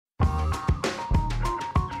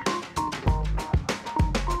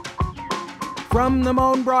From the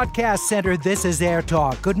Moan Broadcast Center, this is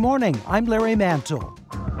AirTalk. Good morning. I'm Larry Mantle.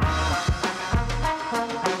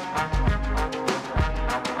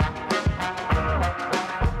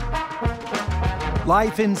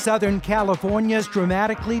 Life in Southern California is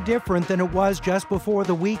dramatically different than it was just before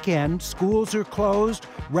the weekend. Schools are closed.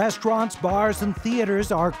 Restaurants, bars, and theaters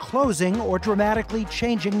are closing or dramatically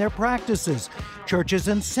changing their practices. Churches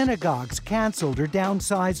and synagogues canceled or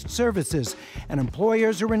downsized services, and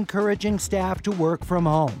employers are encouraging staff to work from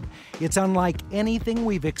home. It's unlike anything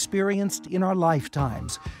we've experienced in our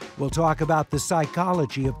lifetimes. We'll talk about the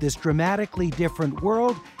psychology of this dramatically different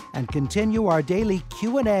world and continue our daily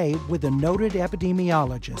Q&A with a noted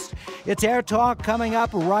epidemiologist. It's AirTalk coming up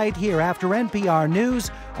right here after NPR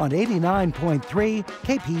News on 89.3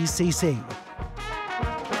 KPCC.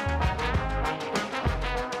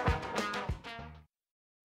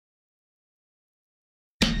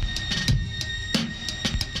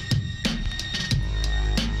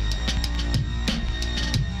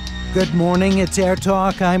 Good morning, it's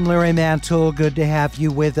AirTalk. I'm Larry Mantle. Good to have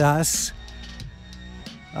you with us.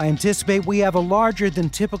 I anticipate we have a larger than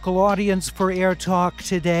typical audience for AirTalk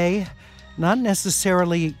today. Not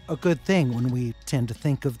necessarily a good thing when we tend to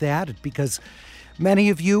think of that, because many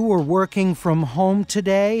of you are working from home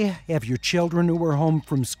today, have your children who are home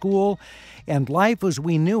from school, and life as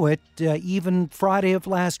we knew it, even Friday of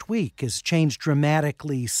last week, has changed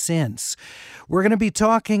dramatically since. We're going to be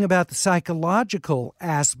talking about the psychological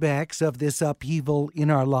aspects of this upheaval in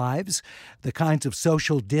our lives, the kinds of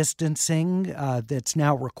social distancing that's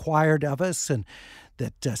now required of us, and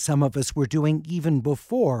that some of us were doing even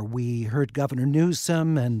before we heard Governor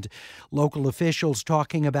Newsom and local officials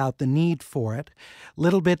talking about the need for it. A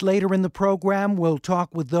little bit later in the program, we'll talk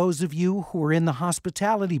with those of you who are in the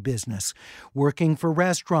hospitality business, working for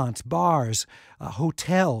restaurants, bars,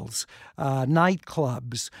 hotels,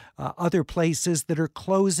 nightclubs, other places that are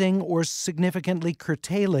closing or significantly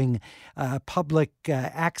curtailing public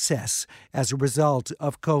access as a result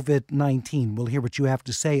of COVID-19. We'll hear what you have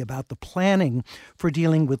to say about the planning for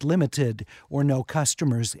dealing with limited or no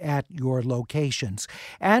customers at your locations.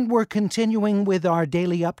 And we're continuing with our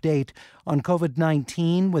daily update on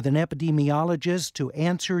COVID-19 with an epidemiologist to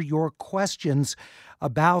answer your questions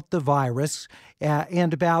about the virus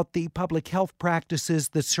and about the public health practices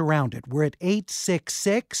that surround it. We're at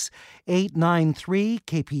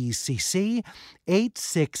 866-893-KPCC,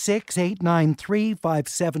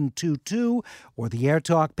 866-893-5722, or the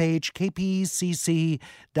AirTalk page, kpcc.org.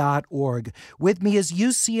 With me is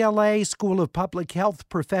UCLA School of Public Health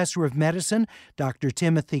Professor of Medicine, Dr.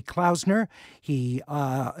 Timothy Klausner. He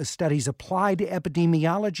studies applied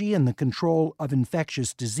epidemiology and the control of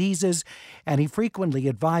infectious diseases, and he frequently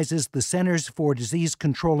advises the Centers for Disease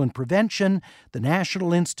Control and Prevention, the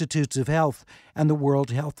National Institutes of Health, and the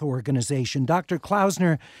World Health Organization. Dr.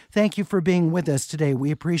 Klausner, thank you for being with us today.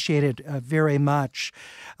 We appreciate it very much.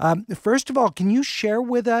 First of all, can you share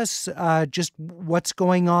with us just what's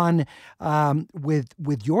going on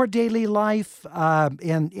with your daily life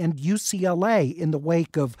and UCLA in the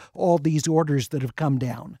wake of all these orders that have come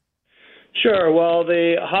down? Sure. Well,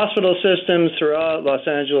 the hospital systems throughout Los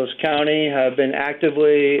Angeles County have been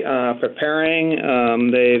actively preparing.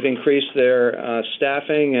 They've increased their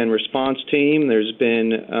staffing and response team. There's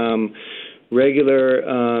been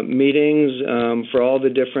regular meetings for all the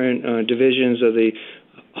different divisions of the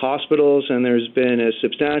hospitals, and there's been a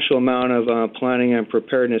substantial amount of planning and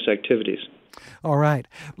preparedness activities. All right.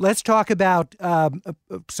 Let's talk about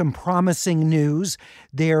some promising news.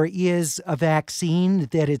 There is a vaccine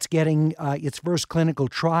that it's getting its first clinical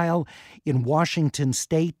trial in Washington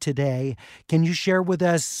State today. Can you share with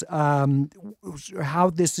us how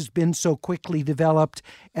this has been so quickly developed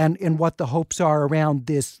and what the hopes are around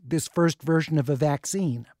this first version of a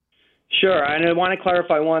vaccine? Sure, and I want to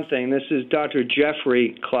clarify one thing. This is Dr.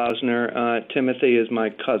 Jeffrey Klausner. Timothy is my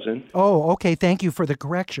cousin. Oh, okay. Thank you for the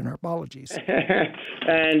correction. Our apologies.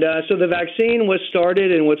 And so the vaccine was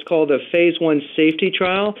started in what's called a phase 1 safety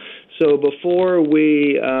trial. So before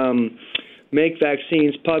we make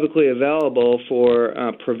vaccines publicly available for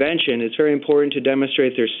prevention, it's very important to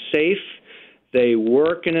demonstrate they're safe, they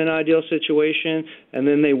work in an ideal situation, and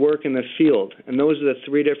then they work in the field. And those are the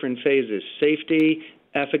three different phases: safety,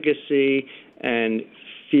 efficacy, and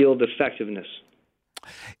field effectiveness.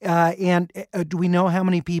 And do we know how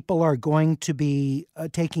many people are going to be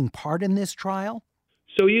taking part in this trial?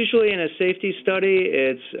 So usually in a safety study,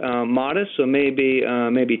 it's modest, so maybe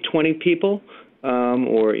 20 people,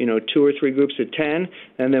 or 2 or 3 groups of 10.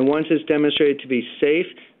 And then once it's demonstrated to be safe,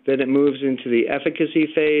 then it moves into the efficacy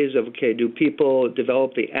phase of, okay, do people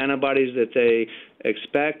develop the antibodies that they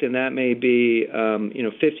expect, and that may be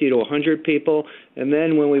 50 to 100 people. And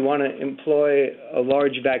then when we want to employ a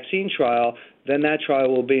large vaccine trial, then that trial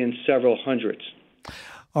will be in several hundreds.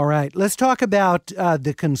 All right. Let's talk about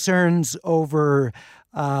the concerns over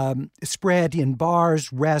spread in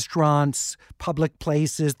bars, restaurants, public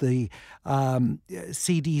places, the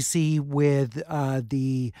CDC with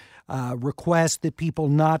the request that people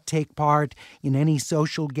not take part in any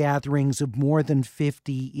social gatherings of more than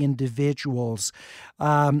 50 individuals.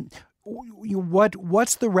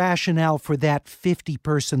 What's the rationale for that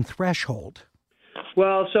 50-person threshold?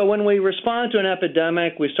 Well, so when we respond to an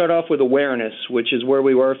epidemic, we start off with awareness, which is where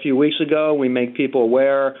we were a few weeks ago. We make people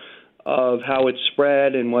aware of how it's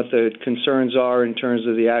spread and what the concerns are in terms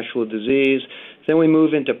of the actual disease. Then we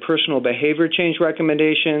move into personal behavior change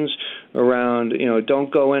recommendations around, don't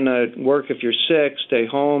go in at work if you're sick, stay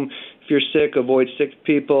home. If you're sick, avoid sick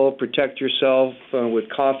people, protect yourself with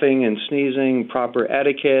coughing and sneezing, proper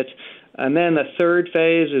etiquette. And then the third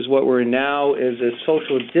phase is what we're in now, is this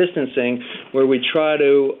social distancing, where we try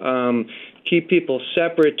to keep people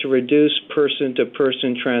separate to reduce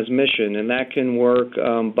person-to-person transmission. And that can work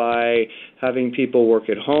by having people work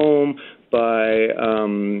at home, by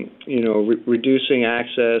reducing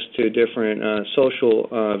access to different social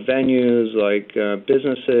venues like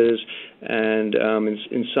businesses, and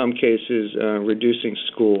in some cases reducing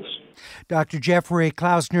schools. Dr. Jeffrey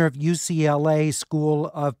Klausner of UCLA School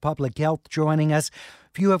of Public Health joining us.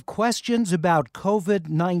 If you have questions about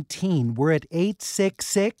COVID-19, we're at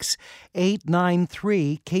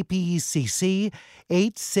 866-893-KPECC,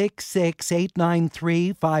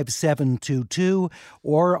 866-893-5722,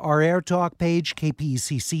 or our AirTalk page,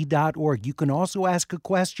 kpecc.org. You can also ask a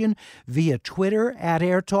question via Twitter at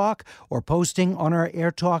AirTalk or posting on our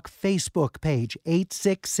AirTalk Facebook page,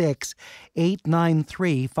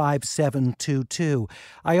 866-893-5722.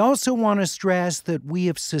 I also want to stress that we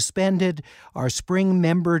have suspended our spring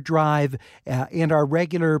member drive and our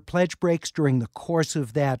regular pledge breaks during the course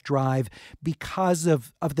of that drive because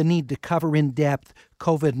of the need to cover in depth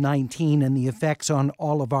COVID-19 and the effects on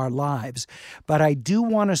all of our lives. But I do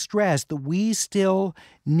want to stress that we still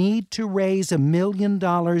need to raise $1 million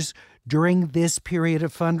during this period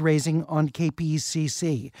of fundraising on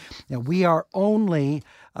KPCC. Now, we are only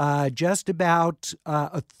just about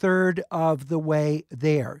a third of the way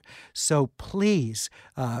there. So please,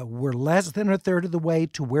 we're less than a third of the way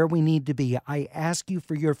to where we need to be. I ask you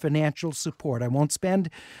for your financial support. I won't spend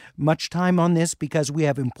much time on this because we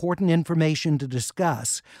have important information to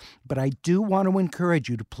discuss, but I do want to encourage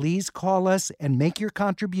you to please call us and make your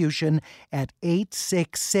contribution at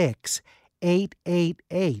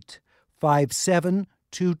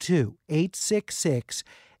 866-888-5722,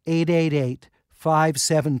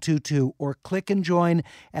 866-888-5722, or click and join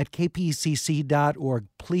at kpcc.org.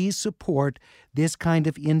 Please support this kind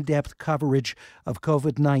of in-depth coverage of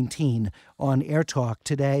COVID-19 on AirTalk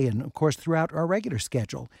today and, of course, throughout our regular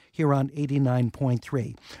schedule here on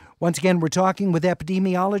 89.3. Once again, we're talking with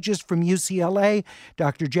epidemiologist from UCLA,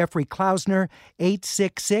 Dr. Jeffrey Klausner,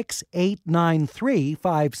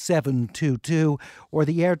 866-893-5722, or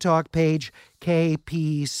the AirTalk page,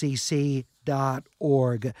 kpcc.org.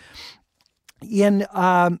 In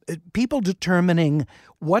people determining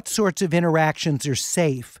what sorts of interactions are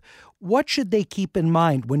safe, what should they keep in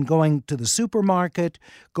mind when going to the supermarket,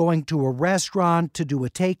 going to a restaurant to do a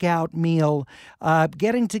takeout meal,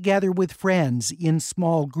 getting together with friends in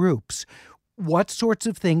small groups? What sorts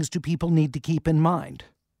of things do people need to keep in mind?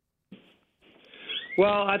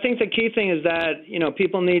 Well, I think the key thing is that,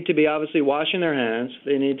 people need to be obviously washing their hands.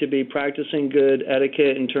 They need to be practicing good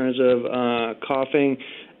etiquette in terms of coughing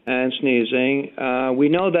and sneezing. We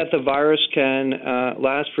know that the virus can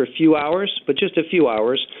last for a few hours, but just a few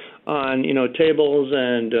hours, on tables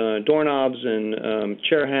and doorknobs and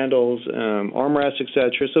chair handles, armrests,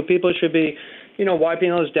 etc. So people should be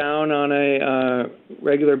wiping those down on a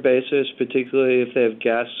regular basis, particularly if they have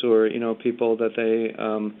guests or people that they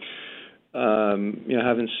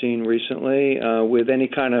haven't seen recently, with any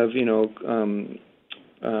kind of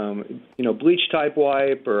bleach type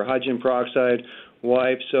wipe or hydrogen peroxide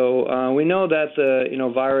wipe. So we know that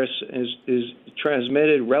the virus is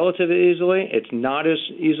transmitted relatively easily. It's not as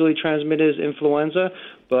easily transmitted as influenza,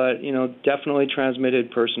 but definitely transmitted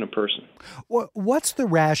person to person. What's the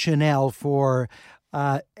rationale for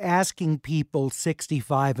asking people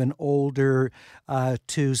 65 and older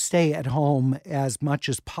to stay at home as much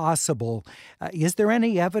as possible? Is there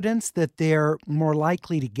any evidence that they're more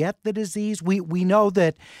likely to get the disease? We know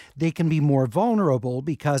that they can be more vulnerable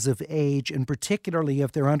because of age and particularly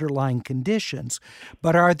of their underlying conditions,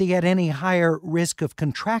 but are they at any higher risk of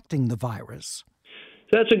contracting the virus?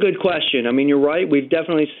 That's a good question. I mean, you're right. We've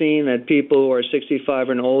definitely seen that people who are 65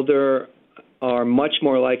 and older are much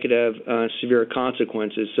more likely to have severe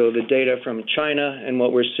consequences. So the data from China and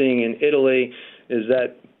what we're seeing in Italy is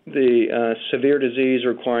that the severe disease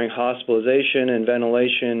requiring hospitalization and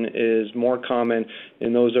ventilation is more common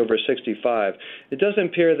in those over 65. It doesn't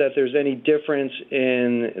appear that there's any difference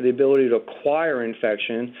in the ability to acquire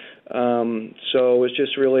infection. So it's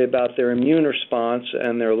just really about their immune response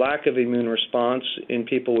and their lack of immune response in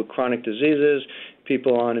people with chronic diseases,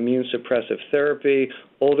 people on immune suppressive therapy,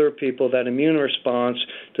 older people. That immune response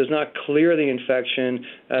does not clear the infection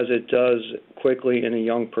as it does quickly in a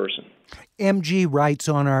young person. MG writes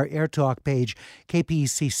on our AirTalk page,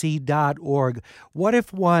 kpcc.org, what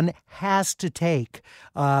if one has to take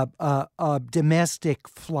a domestic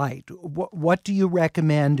flight? What do you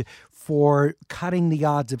recommend for cutting the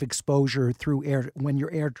odds of exposure through air when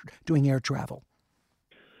you're doing air travel?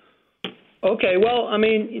 Okay, well, I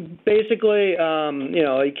mean, basically,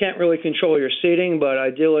 you can't really control your seating, but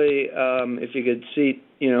ideally, if you could seat,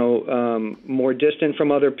 more distant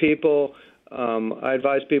from other people, I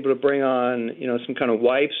advise people to bring on, some kind of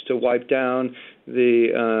wipes to wipe down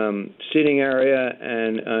the seating area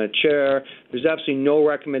and chair. There's absolutely no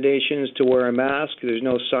recommendations to wear a mask. There's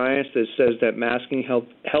no science that says that masking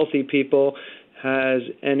healthy people has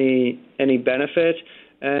any benefit,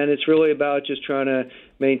 and it's really about just trying to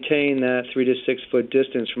maintain that 3 to 6 foot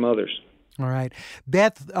distance from others. All right.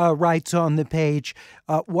 Beth writes on the page,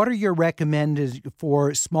 what are your recommendations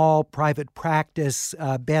for small private practice?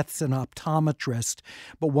 Beth's an optometrist,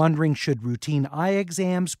 but wondering should routine eye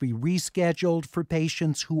exams be rescheduled for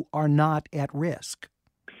patients who are not at risk?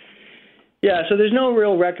 Yeah, so there's no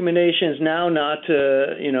real recommendations now not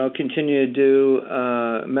to, continue to do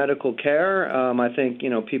medical care. I think,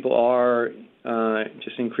 people are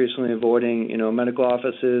just increasingly avoiding, medical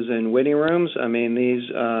offices and waiting rooms. I mean, these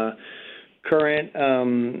current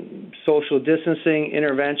social distancing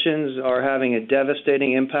interventions are having a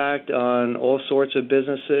devastating impact on all sorts of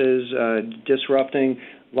businesses, disrupting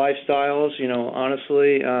lifestyles.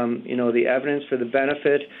 Honestly, the evidence for the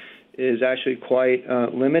benefit is actually quite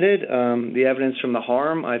limited. The evidence from the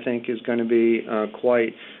harm, I think, is going to be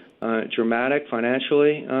quite dramatic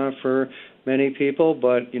financially for many people.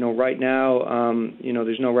 But, right now,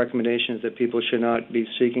 there's no recommendations that people should not be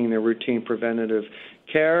seeking their routine preventative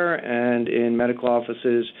care. And in medical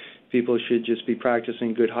offices, people should just be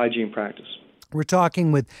practicing good hygiene practice. We're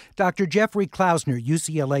talking with Dr. Jeffrey Klausner,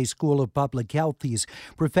 UCLA School of Public Health. He's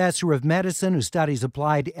professor of medicine who studies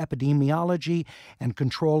applied epidemiology and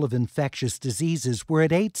control of infectious diseases. We're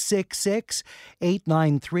at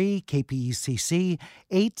 866-893-KPECC,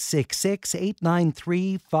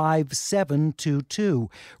 866-893-5722.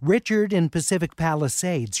 Richard in Pacific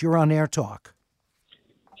Palisades, you're on AirTalk.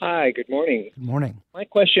 Hi, good morning. Good morning. My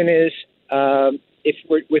question is, if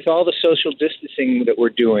we're, with all the social distancing that we're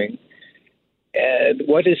doing,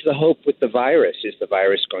 what is the hope with the virus? Is the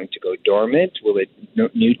virus going to go dormant? Will it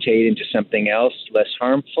mutate into something else less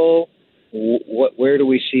harmful? Where do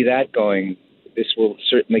we see that going? This will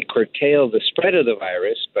certainly curtail the spread of the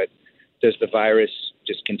virus, but does the virus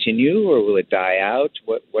just continue or will it die out?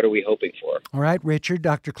 What are we hoping for? All right, Richard,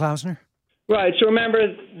 Dr. Klausner. Right. So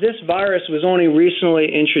remember, this virus was only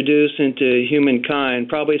recently introduced into humankind,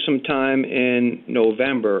 probably sometime in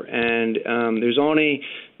November, and there's only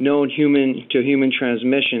known human-to-human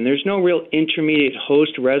transmission. There's no real intermediate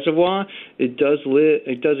host reservoir. It does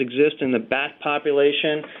exist in the bat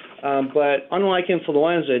population, but unlike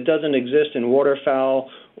influenza, it doesn't exist in waterfowl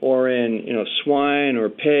or in swine or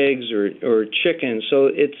pigs or chickens. So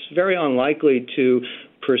it's very unlikely to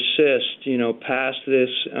persist, past this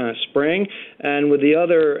spring. And with the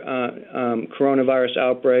other coronavirus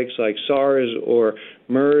outbreaks like SARS or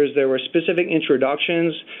MERS, there were specific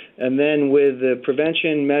introductions, and then with the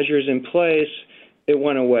prevention measures in place, it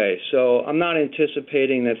went away. So I'm not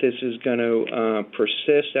anticipating that this is going to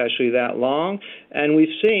persist actually that long. And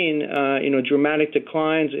we've seen, dramatic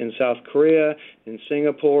declines in South Korea, in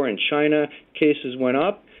Singapore, in China. Cases went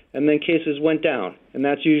up, and then cases went down. And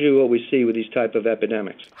that's usually what we see with these type of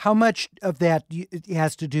epidemics. How much of that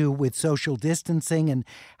has to do with social distancing, and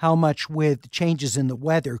how much with changes in the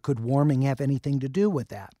weather? Could warming have anything to do with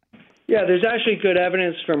that? Yeah, there's actually good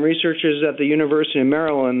evidence from researchers at the University of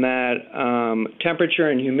Maryland that temperature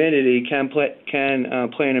and humidity can play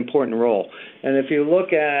an important role. And if you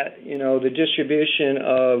look at, the distribution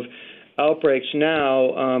of outbreaks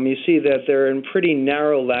now, you see that they're in pretty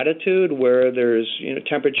narrow latitude where there's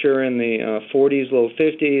temperature in the 40s, low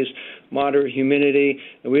 50s, moderate humidity,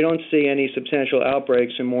 and we don't see any substantial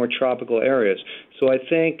outbreaks in more tropical areas. So I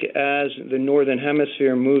think as the northern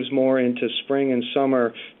hemisphere moves more into spring and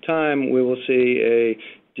summer time, we will see a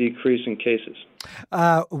decrease in cases.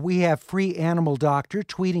 We have Free Animal Doctor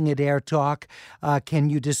tweeting at AirTalk. Can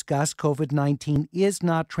you discuss COVID-19 is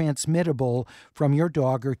not transmittable from your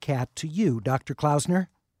dog or cat to you? Dr. Klausner?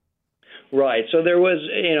 Right. So there was,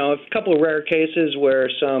 a couple of rare cases where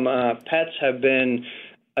some pets have been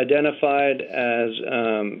identified as,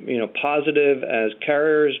 positive as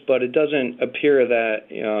carriers, but it doesn't appear that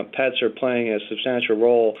pets are playing a substantial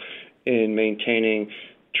role in maintaining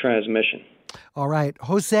transmission. All right.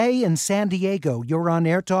 Jose in San Diego, you're on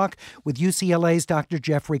AirTalk with UCLA's Dr.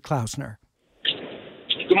 Jeffrey Klausner.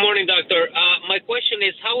 Good morning, doctor. My question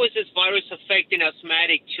is, how is this virus affecting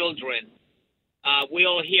asthmatic children? We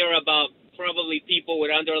all hear about probably people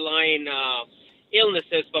with underlying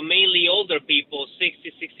illnesses, but mainly older people,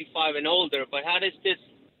 60, 65 and older. But how does this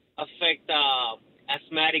affect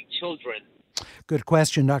asthmatic children? Good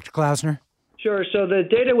question, Dr. Klausner. Sure. So the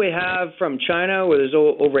data we have from China, where there's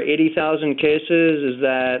over 80,000 cases, is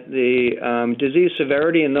that the disease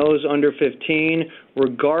severity in those under 15,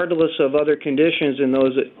 regardless of other conditions in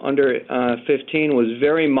those under 15, was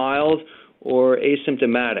very mild or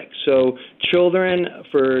asymptomatic. So children,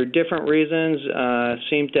 for different reasons,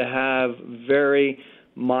 seem to have very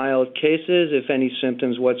mild cases, if any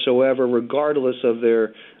symptoms whatsoever, regardless of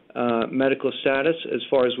their medical status, as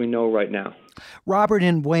far as we know right now. Robert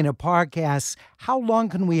in Buena Park asks, how long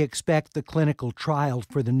can we expect the clinical trial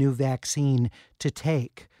for the new vaccine to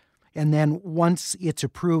take? And then once it's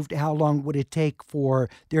approved, how long would it take for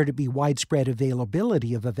there to be widespread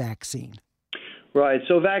availability of a vaccine? Right.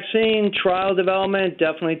 So vaccine trial development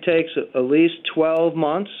definitely takes at least 12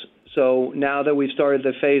 months. So now that we've started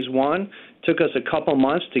the phase 1, took us a couple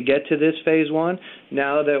months to get to this phase 1.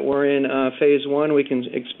 Now that we're in phase 1, we can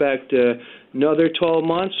expect another 12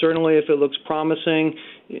 months. Certainly, if it looks promising,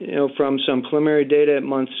 from some preliminary data at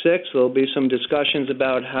month 6, there'll be some discussions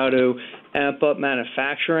about how to amp up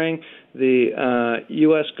manufacturing. The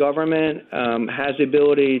U.S. government has the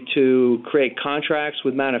ability to create contracts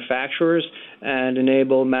with manufacturers and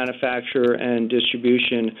enable manufacture and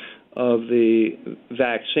distribution of the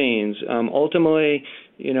vaccines. Ultimately,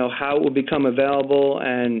 how it will become available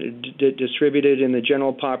and distributed in the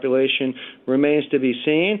general population remains to be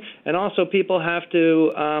seen. And also, people have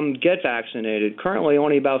to get vaccinated. Currently,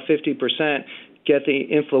 only about 50% get the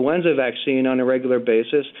influenza vaccine on a regular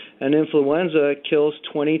basis, and influenza kills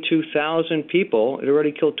 22,000 people. It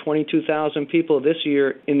already killed 22,000 people this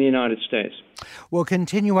year in the United States. We'll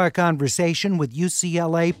continue our conversation with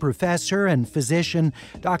UCLA professor and physician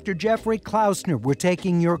Dr. Jeffrey Klausner. We're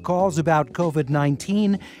taking your calls about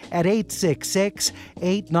COVID-19 at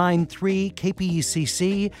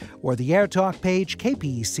 866-893-KPECC or the AirTalk page,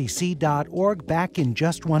 kpecc.org. Back in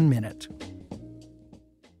just 1 minute.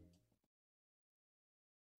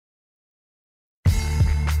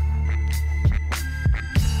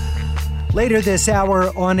 Later this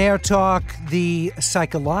hour on AirTalk, the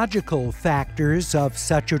psychological factors of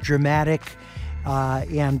such a dramatic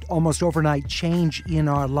and almost overnight change in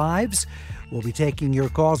our lives. We'll be taking your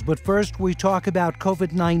calls, but first we talk about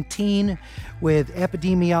COVID-19 with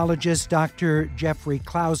epidemiologist Dr. Jeffrey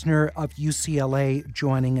Klausner of UCLA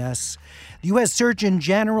joining us. The U.S. Surgeon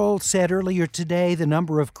General said earlier today the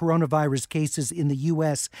number of coronavirus cases in the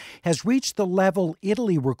U.S. has reached the level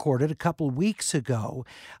Italy recorded a couple weeks ago,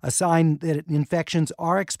 a sign that infections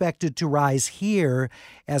are expected to rise here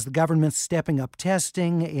as the government's stepping up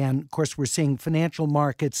testing. And, of course, we're seeing financial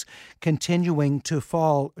markets continuing to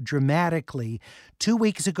fall dramatically. 2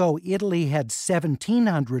 weeks ago, Italy had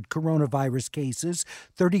 1,700 coronavirus cases,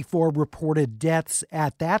 34 reported deaths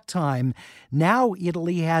at that time. Now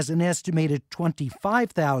Italy has an estimated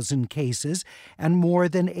 25,000 cases and more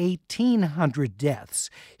than 1,800 deaths.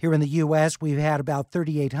 Here in the U.S., we've had about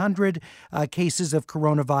 3,800 cases of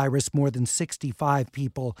coronavirus. More than 65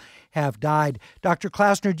 people have died. Dr.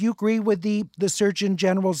 Klausner, do you agree with the Surgeon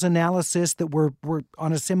General's analysis that we're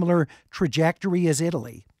on a similar trajectory as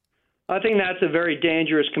Italy? I think that's a very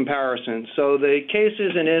dangerous comparison. So the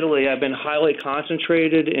cases in Italy have been highly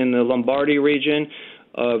concentrated in the Lombardy region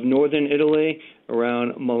of northern Italy,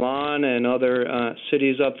 around Milan and other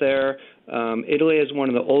cities up there. Italy has one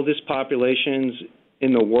of the oldest populations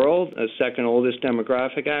in the world, a second oldest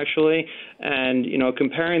demographic, actually. And,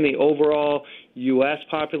 comparing the overall U.S.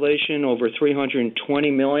 population, over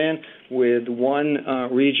 320 million, with one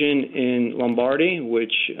region in Lombardy,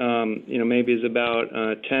 which, maybe is about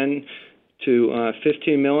 10 to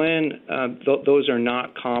 15 million, those are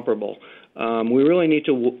not comparable. We really need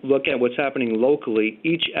to look at what's happening locally.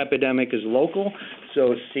 Each epidemic is local,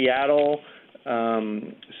 so Seattle,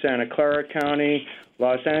 Santa Clara County,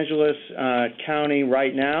 Los Angeles County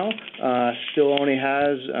right now still only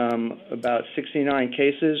has about 69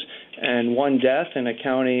 cases and one death in a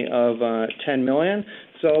county of 10 million.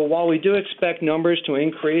 So while we do expect numbers to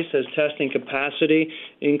increase as testing capacity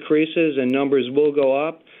increases and numbers will go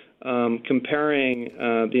up, comparing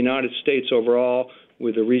the United States overall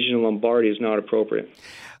with the region of Lombardy is not appropriate.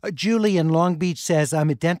 Julie in Long Beach says, I'm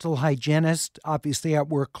a dental hygienist. Obviously, I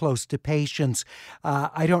work close to patients.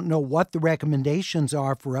 I don't know what the recommendations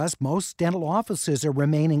are for us. Most dental offices are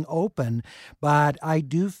remaining open, but I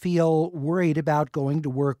do feel worried about going to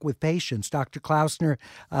work with patients. Dr. Klausner,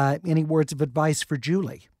 any words of advice for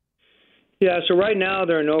Julie? Yeah, so right now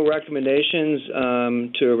there are no recommendations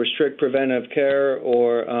to restrict preventive care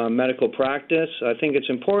or medical practice. I think it's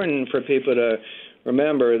important for people to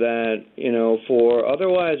remember that, for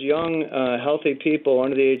otherwise young, healthy people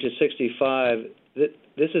under the age of 65,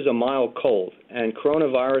 this is a mild cold, and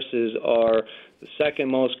coronaviruses are the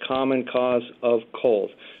second most common cause of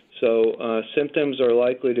cold. So symptoms are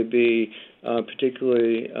likely to be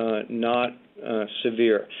particularly not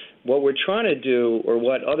severe. What we're trying to do, or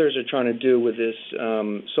what others are trying to do with this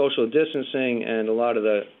social distancing and a lot of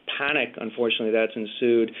the panic, unfortunately, that's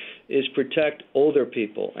ensued, is protect older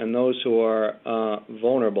people and those who are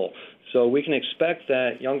vulnerable. So we can expect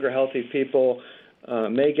that younger, healthy people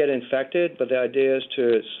may get infected, but the idea is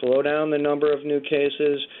to slow down the number of new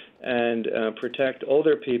cases and protect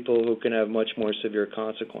older people who can have much more severe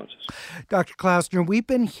consequences. Dr. Klausner, we've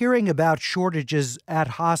been hearing about shortages at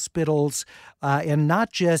hospitals and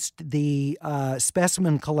not just the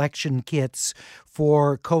specimen collection kits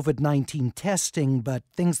for COVID-19 testing, but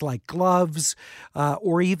things like gloves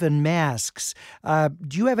or even masks.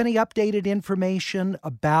 Do you have any updated information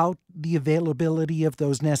about the availability of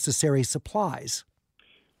those necessary supplies?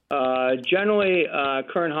 Generally,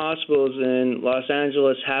 current hospitals in Los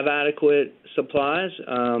Angeles have adequate supplies.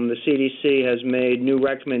 The CDC has made new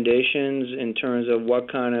recommendations in terms of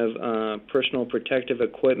what kind of personal protective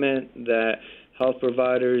equipment that health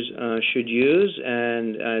providers should use,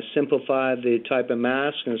 and simplified the type of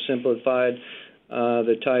mask and simplified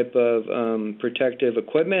the type of protective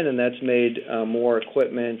equipment, and that's made more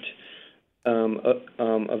equipment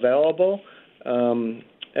available.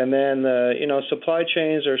 And then, supply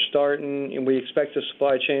chains are starting, and we expect the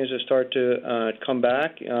supply chains to start to come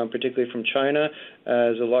back, particularly from China,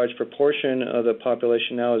 as a large proportion of the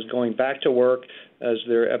population now is going back to work as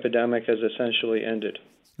their epidemic has essentially ended.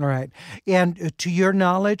 All right. And to your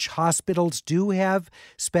knowledge, hospitals do have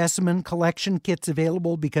specimen collection kits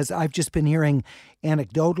available? Because I've just been hearing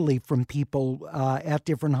anecdotally from people at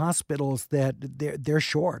different hospitals that they're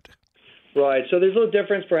short. Right. So there's a little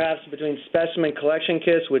difference perhaps between specimen collection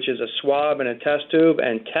kits, which is a swab and a test tube,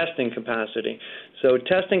 and testing capacity. So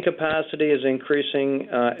testing capacity is increasing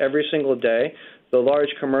every single day. The large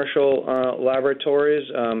commercial laboratories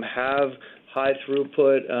have high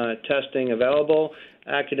throughput testing available.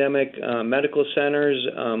 Academic medical centers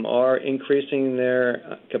are increasing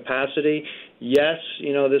their capacity. Yes,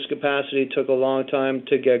 this capacity took a long time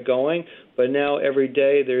to get going, but now every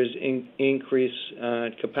day there's increased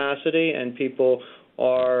capacity, and people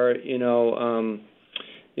are,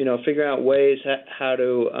 figuring out ways how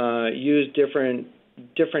to use different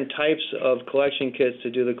types of collection kits to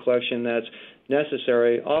do the collection that's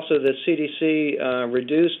necessary. Also, the CDC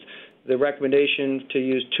reduced the recommendation to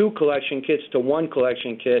use 2 collection kits to 1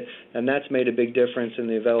 collection kit, and that's made a big difference in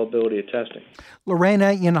the availability of testing.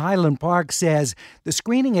 Lorena in Highland Park says, the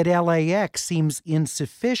screening at LAX seems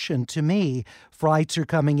insufficient to me. Flights are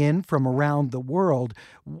coming in from around the world.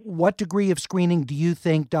 What degree of screening do you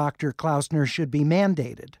think, Dr. Klausner, should be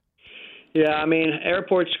mandated? Yeah,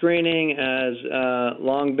 airport screening has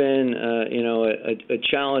long been, a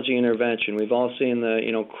challenging intervention. We've all seen the,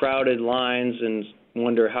 crowded lines and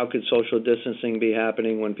wonder how could social distancing be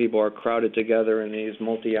happening when people are crowded together in these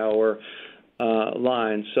multi-hour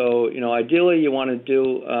lines. So, ideally you want to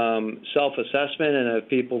do self-assessment, and if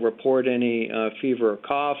people report any fever or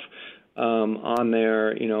cough on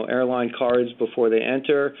their, airline cards before they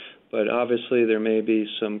enter, but obviously there may be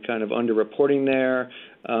some kind of underreporting there.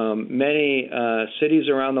 Many cities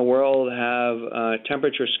around the world have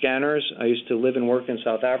temperature scanners. I used to live and work in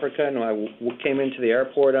South Africa, and I came into the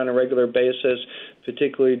airport on a regular basis,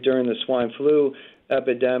 particularly during the swine flu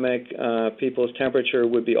epidemic. People's temperature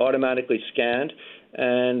would be automatically scanned,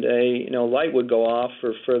 and a light would go off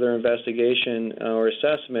for further investigation or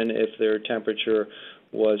assessment if their temperature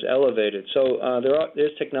was elevated. So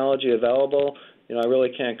there's technology available. I really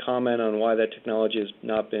can't comment on why that technology has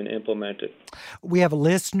not been implemented. We have a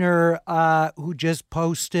listener who just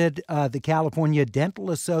posted the California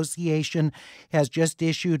Dental Association has just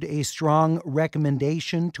issued a strong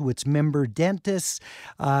recommendation to its member dentists,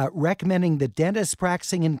 recommending that dentists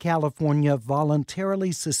practicing in California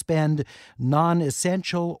voluntarily suspend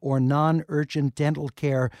non-essential or non-urgent dental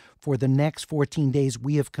care for the next 14 days.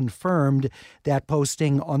 We have confirmed that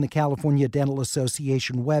posting on the California Dental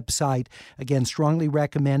Association website. Again, strongly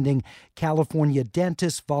recommending California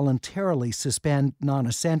dentists voluntarily suspend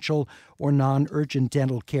non-essential or non-urgent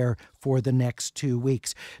dental care for the next 2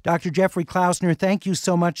 weeks. Dr. Jeffrey Klausner, thank you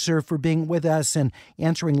so much, sir, for being with us and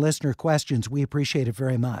answering listener questions. We appreciate it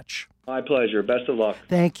very much. My pleasure. Best of luck.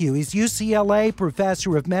 Thank you. He's UCLA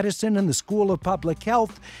professor of medicine in the School of Public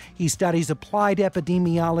Health. He studies applied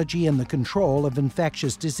epidemiology and the control of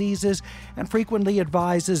infectious diseases and frequently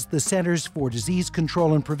advises the Centers for Disease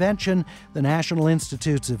Control and Prevention, the National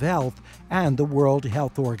Institutes of Health, and the World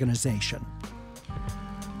Health Organization.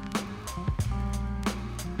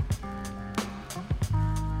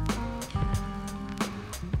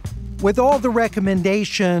 With all the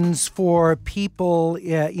recommendations for people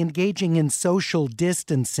engaging in social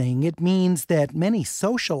distancing, it means that many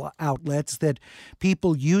social outlets that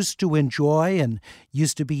people used to enjoy and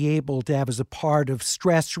used to be able to have as a part of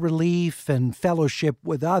stress relief and fellowship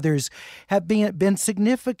with others have been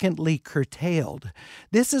significantly curtailed.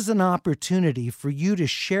 This is an opportunity for you to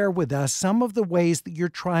share with us some of the ways that you're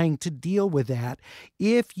trying to deal with that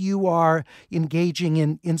if you are engaging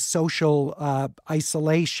in social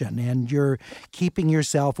isolation and you're keeping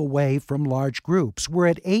yourself away from large groups. We're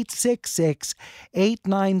at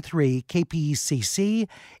 866-893-KPECC,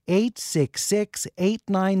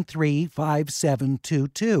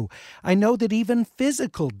 866-893-5722. I know that even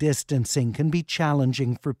physical distancing can be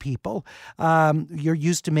challenging for people. You're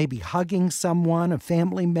used to maybe hugging someone, a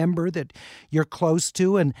family member that you're close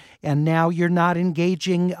to, and now you're not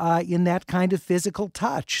engaging in that kind of physical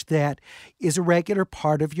touch that is a regular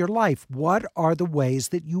part of your life. What are the ways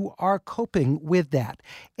that you are coping with that?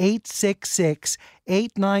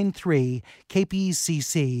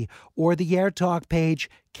 866-893-KPECC or the AirTalk page,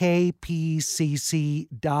 kpcc.org.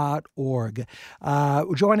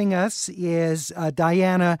 Joining us is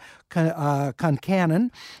Diana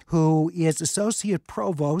Concannon, who is Associate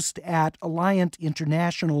Provost at Alliant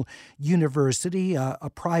International University, a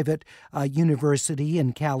private university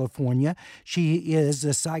in California. She is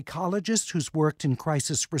a psychologist who's worked in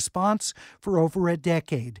crisis response for over a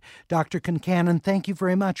decade. Dr. Concannon, thank you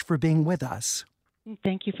very much for being with us.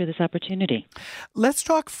 Thank you for this opportunity. Let's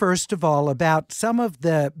talk first of all about some of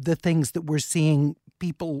the things that we're seeing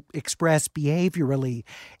people express behaviorally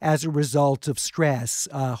as a result of stress.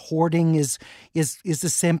 Hoarding is a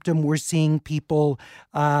symptom. We're seeing people,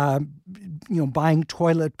 buying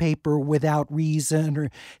toilet paper without reason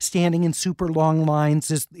or standing in super long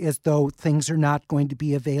lines as though things are not going to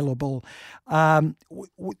be available.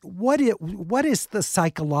 What is the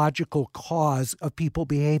psychological cause of people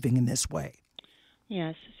behaving in this way?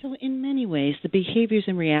 Yes. So in many ways, the behaviors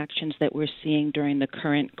and reactions that we're seeing during the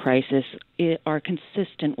current crisis are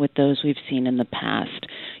consistent with those we've seen in the past.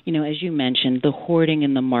 As you mentioned, the hoarding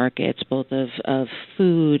in the markets, both of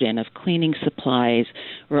food and of cleaning supplies.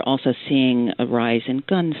 We're also seeing a rise in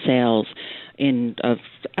gun sales, of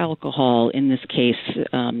alcohol. In this case,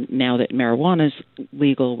 now that marijuana is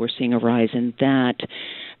legal, we're seeing a rise in that.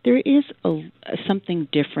 There is something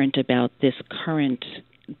different about this current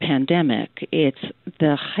pandemic. It's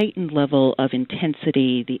the heightened level of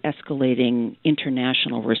intensity, the escalating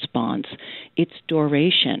international response, its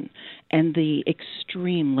duration, and the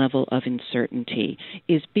extreme level of uncertainty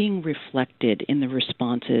is being reflected in the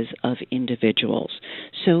responses of individuals.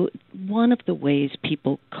 So one of the ways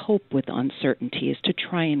people cope with uncertainty is to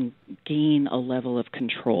try and gain a level of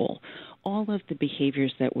control. All of the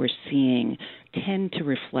behaviors that we're seeing tend to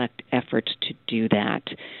reflect efforts to do that.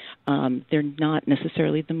 They're not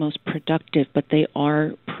necessarily the most productive, but they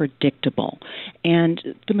are predictable. And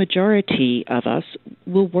the majority of us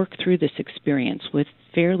will work through this experience with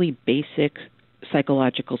fairly basic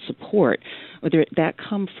psychological support, whether that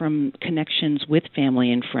come from connections with family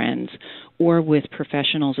and friends or with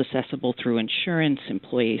professionals accessible through insurance,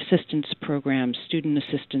 employee assistance programs, student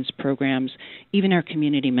assistance programs, even our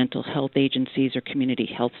community mental health agencies or community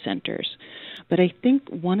health centers. But I think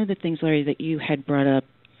one of the things, Larry, that you had brought up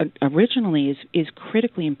originally is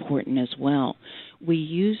critically important as well. We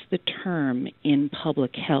use the term in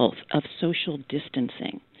public health of social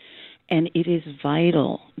distancing, and it is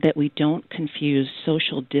vital that we don't confuse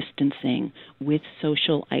social distancing with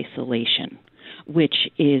social isolation, which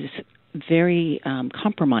is very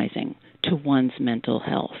compromising to one's mental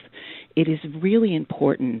health. It is really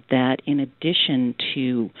important that in addition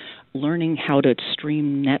to learning how to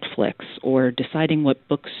stream Netflix or deciding what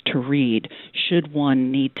books to read, should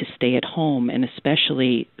one need to stay at home, and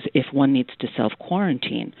especially if one needs to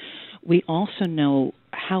self-quarantine, we also know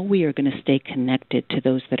how we are going to stay connected to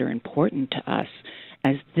those that are important to us,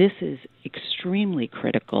 as this is extremely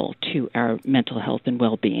critical to our mental health and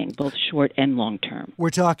well-being, both short and long-term. We're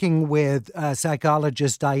talking with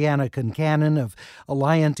psychologist Diana Concannon of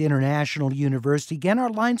Alliant International University. Again, our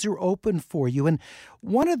lines are open for you. And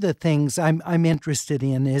one of the things I'm interested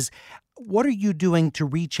in is, what are you doing to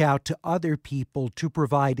reach out to other people to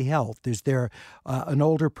provide help? Is there an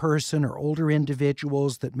older person or older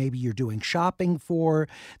individuals that maybe you're doing shopping for,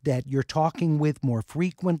 that you're talking with more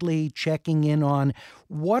frequently, checking in on?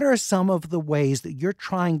 What are some of the ways that you're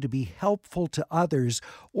trying to be helpful to others,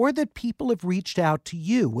 or that people have reached out to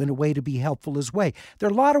you in a way to be helpful as well? There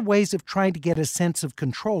are a lot of ways of trying to get a sense of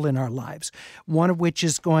control in our lives, one of which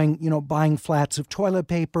is buying flats of toilet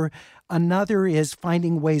paper. Another is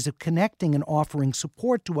finding ways of connecting and offering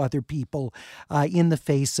support to other people in the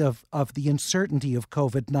face of the uncertainty of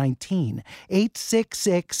COVID-19.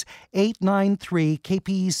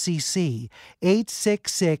 866-893-KPECC,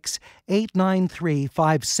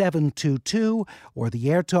 866-893-5722, or the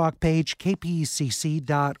AirTalk page,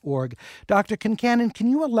 kpecc.org. Dr. Concannon, can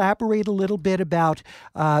you elaborate a little bit about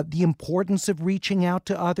the importance of reaching out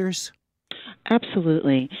to others?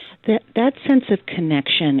 Absolutely. That sense of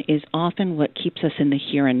connection is often what keeps us in the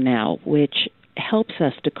here and now, which helps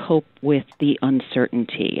us to cope with the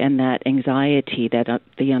uncertainty and that anxiety that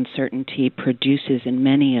the uncertainty produces in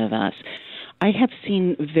many of us. I have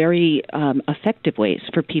seen very effective ways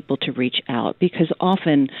for people to reach out, because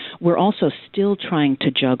often we're also still trying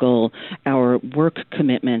to juggle our work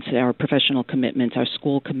commitments, our professional commitments, our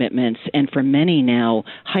school commitments, and for many now,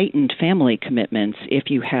 heightened family commitments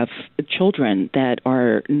if you have children that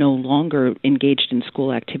are no longer engaged in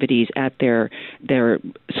school activities at their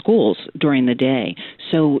schools during the day.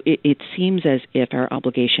 So it seems as if our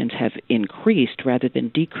obligations have increased rather than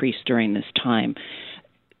decreased during this time.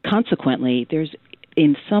 Consequently, there's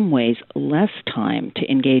in some ways less time to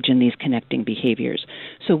engage in these connecting behaviors.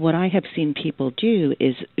 So what I have seen people do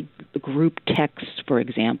is group texts, for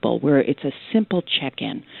example, where it's a simple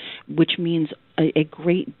check-in, which means a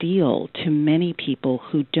great deal to many people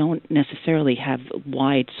who don't necessarily have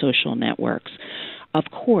wide social networks. Of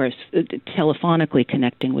course, telephonically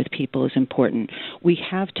connecting with people is important. We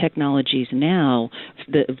have technologies now,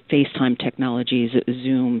 the FaceTime technologies,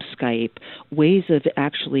 Zoom, Skype, ways of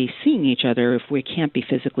actually seeing each other if we can't be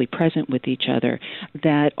physically present with each other,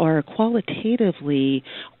 that are qualitatively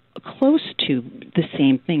close to the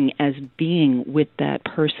same thing as being with that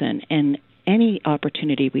person. And any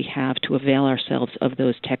opportunity we have to avail ourselves of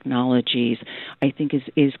those technologies, I think,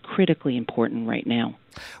 is critically important right now.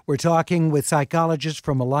 We're talking with psychologist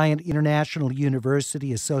from Alliant International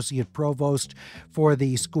University, Associate Provost for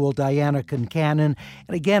the school, Diana Concannon. And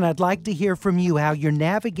again, I'd like to hear from you how you're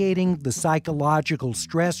navigating the psychological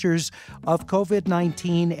stressors of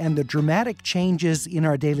COVID-19 and the dramatic changes in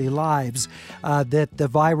our daily lives that the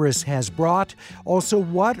virus has brought. Also,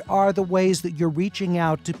 what are the ways that you're reaching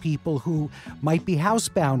out to people who might be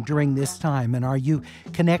housebound during this time? And are you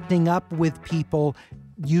connecting up with people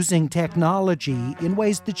using technology in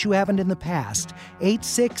ways that you haven't in the past?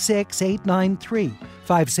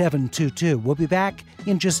 866-893-5722. We'll be back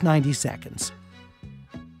in just 90 seconds.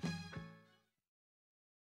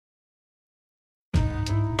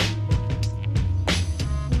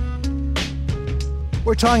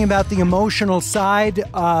 We're talking about the emotional side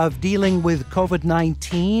of dealing with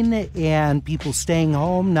COVID-19 and people staying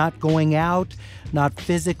home, not going out, not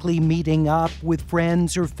physically meeting up with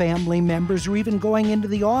friends or family members, or even going into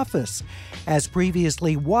the office as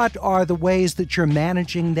previously. What are the ways that you're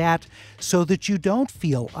managing that so that you don't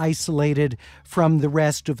feel isolated from the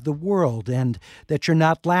rest of the world, and that you're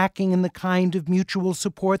not lacking in the kind of mutual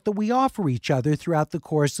support that we offer each other throughout the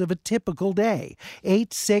course of a typical day?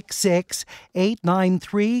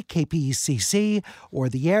 866-893-KPECC or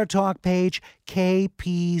the AirTalk page, kpcc.org.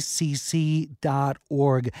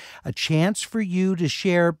 A chance for you to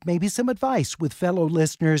share maybe some advice with fellow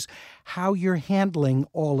listeners how you're handling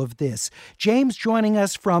all of this. James joining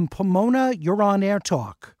us from Pomona. You're on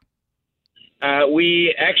AirTalk.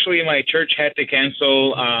 My church had to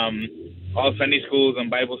cancel all Sunday schools and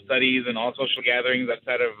Bible studies and all social gatherings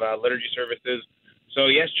outside of liturgy services. So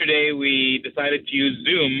yesterday we decided to use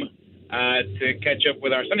Zoom to catch up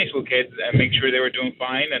with our Sunday school kids and make sure they were doing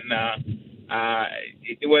fine. And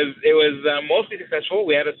it was mostly successful.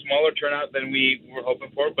 We had a smaller turnout than we were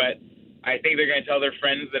hoping for, but I think they're going to tell their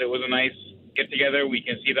friends that it was a nice get-together. We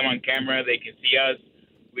can see them on camera. They can see us.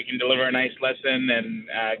 We can deliver a nice lesson and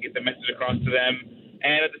get the message across to them.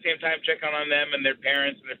 And at the same time, check on them and their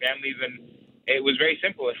parents and their families. And it was very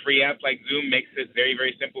simple. A free app like Zoom makes it very,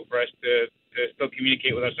 very simple for us to still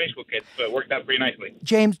communicate with our Sunday school kids. So it worked out pretty nicely.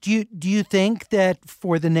 James, do you think that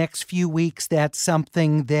for the next few weeks that's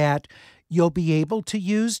something that you'll be able to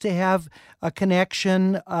use to have a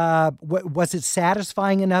connection? Was it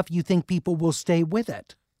satisfying enough? You think people will stay with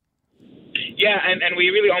it? Yeah, and we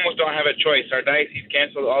really almost don't have a choice. Our diocese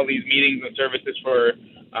canceled all these meetings and services for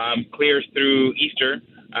clears through Easter,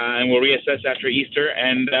 and we'll reassess after Easter.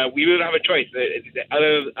 And we really don't have a choice.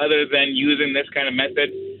 Other than using this kind of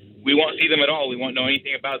method, we won't see them at all. We won't know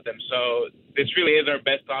anything about them. So this really is our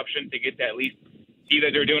best option to get to at least see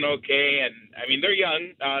that they're doing okay. And, I mean, they're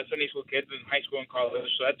young, Sunday school kids in high school and college,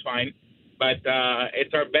 so that's fine. But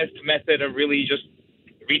it's our best method of really just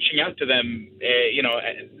reaching out to them,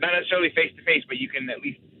 not necessarily face-to-face, but you can at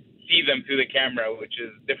least see them through the camera, which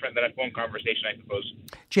is different than a phone conversation, I suppose.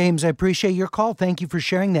 James, I appreciate your call. Thank you for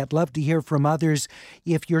sharing that. Love to hear from others.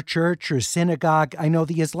 If your church or synagogue, I know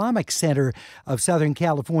the Islamic Center of Southern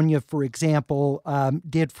California, for example,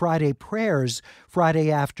 did Friday prayers Friday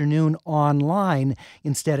afternoon online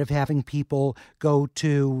instead of having people go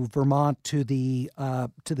to Vermont to the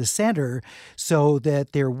center, so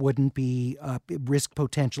that there wouldn't be risk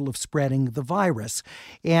potential of spreading the virus.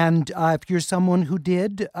 And if you're someone who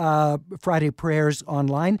did Friday prayers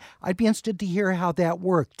online, I'd be interested to hear how that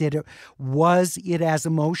worked. Was it as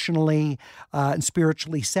emotionally and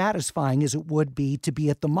spiritually satisfying as it would be to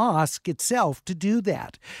be at the mosque itself to do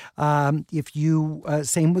that? If you,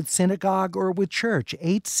 same with synagogue or with church,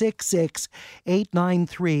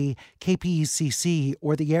 866-893-KPECC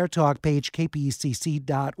or the AirTalk page,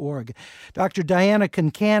 kpecc.org. Dr. Diana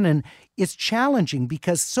Concannon, it's challenging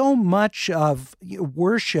because so much of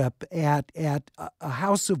worship at a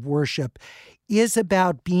house of worship is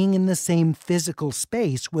about being in the same physical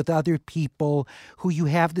space with other people who you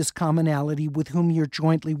have this commonality with, whom you're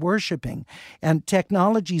jointly worshiping. And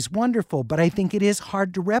technology is wonderful, but I think it is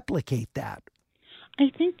hard to replicate that. I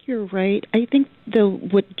think you're right. I think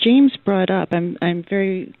what James brought up, I'm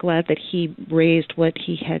very glad that he raised what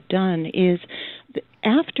he had done, is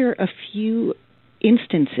after a few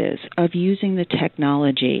instances of using the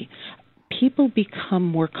technology, people become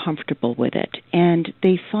more comfortable with it, and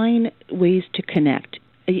they find ways to connect.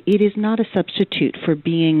 It is not a substitute for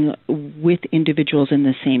being with individuals in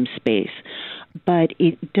the same space, but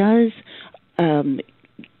it does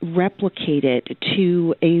replicate it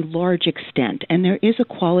to a large extent, and there is a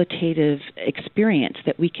qualitative experience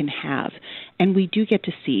that we can have, and we do get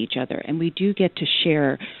to see each other, and we do get to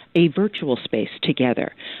share a virtual space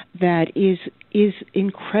together that is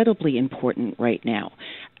incredibly important right now.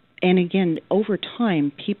 And again, over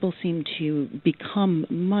time, people seem to become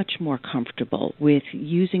much more comfortable with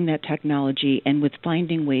using that technology and with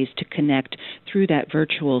finding ways to connect through that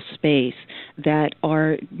virtual space that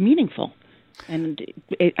are meaningful. And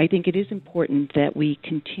I think it is important that we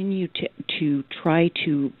continue to try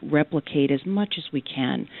to replicate as much as we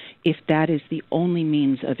can, if that is the only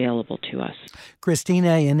means available to us.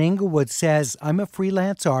 Christina in Inglewood says, I'm a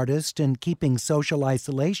freelance artist, and keeping social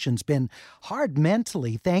isolation's been hard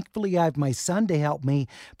mentally. Thankfully, I have my son to help me,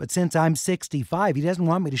 but since I'm 65, he doesn't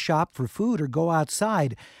want me to shop for food or go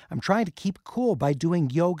outside. I'm trying to keep cool by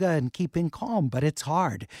doing yoga and keeping calm, but it's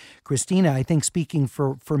hard. Christina, I think speaking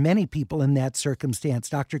for many people in that circumstance.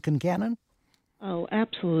 Dr. Concannon? Oh,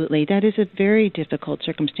 absolutely. That is a very difficult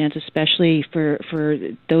circumstance, especially for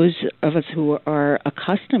those of us who are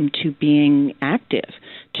accustomed to being active.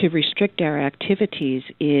 To restrict our activities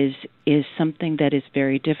is something that is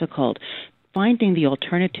very difficult. Finding the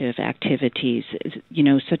alternative activities,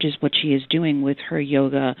 such as what she is doing with her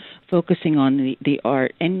yoga, focusing on the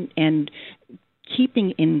art, and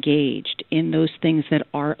keeping engaged in those things that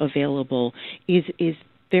are available is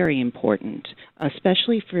very important,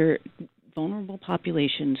 especially for vulnerable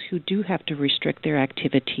populations who do have to restrict their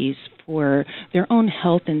activities for their own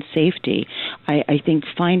health and safety. I think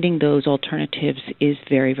finding those alternatives is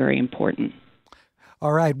very, very important.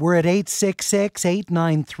 All right, we're at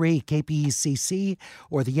 866-893-KPECC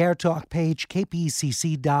or the AirTalk page,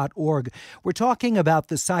 kpecc.org. We're talking about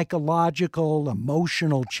the psychological,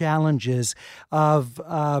 emotional challenges of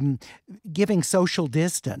giving social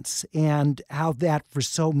distance and how that, for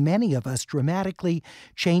so many of us, dramatically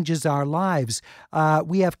changes our lives.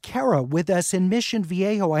 We have Kara with us in Mission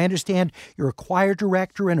Viejo. I understand you're a choir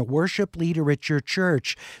director and a worship leader at your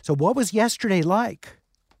church. So what was yesterday like?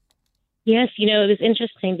 Yes, it was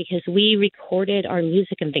interesting because we recorded our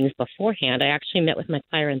music and things beforehand. I actually met with my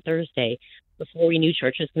choir on Thursday before we knew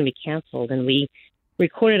church was going to be canceled, and we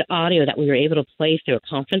recorded audio that we were able to play through a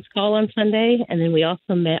conference call on Sunday. And then we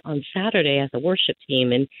also met on Saturday as a worship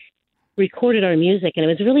team and recorded our music. And it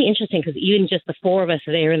was really interesting because even just the four of us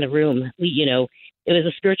there in the room, it was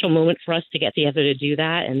a spiritual moment for us to get together to do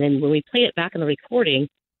that. And then when we play it back in the recording,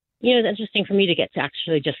 it's interesting for me to get to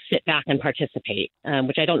actually just sit back and participate,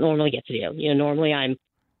 which I don't normally get to do. Normally I'm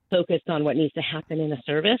focused on what needs to happen in a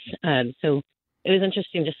service. So it was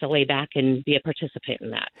interesting just to lay back and be a participant in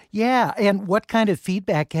that. Yeah. And what kind of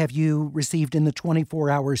feedback have you received in the 24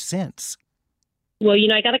 hours since? Well,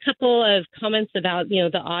 I got a couple of comments about,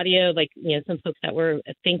 the audio, like, some folks that were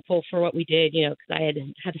thankful for what we did, because I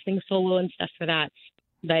had to sing solo and stuff for that.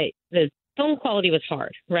 But the phone quality was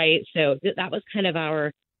hard, right? So that was kind of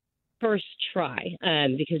our first try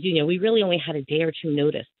because, we really only had a day or two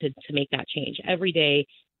notice to make that change. Every day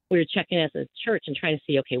we were checking as a church and trying to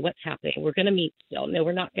see, okay, what's happening? We're going to meet still. No,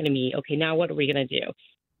 we're not going to meet. Okay, now what are we going to do?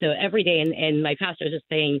 So every day, and my pastor was just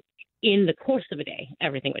saying in the course of a day,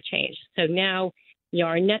 everything would change. So now,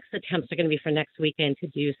 our next attempts are going to be for next weekend to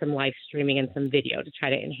do some live streaming and some video to try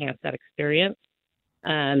to enhance that experience.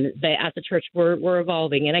 But as a church, we're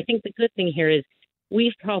evolving. And I think the good thing here is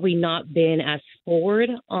we've probably not been as forward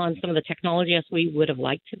on some of the technology as we would have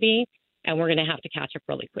liked to be. And we're going to have to catch up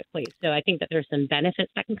really quickly. So I think that there's some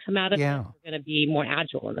benefits that can come out of it. We're going to be more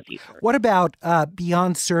agile in the future. What about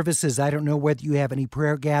beyond services? I don't know whether you have any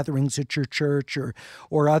prayer gatherings at your church or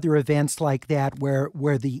other events like that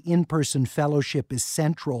where the in-person fellowship is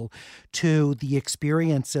central to the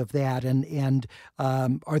experience of that. And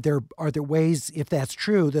are there ways, if that's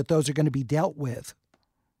true, that those are going to be dealt with?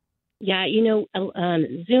 Yeah, Zoom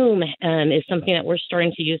is something that we're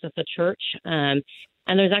starting to use as a church.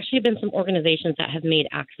 And there's actually been some organizations that have made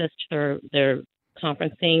access to their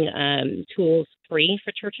conferencing tools free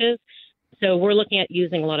for churches. So we're looking at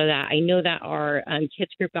using a lot of that. I know that our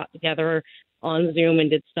kids group got together on Zoom and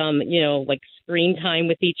did some, screen time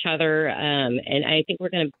with each other. And I think we're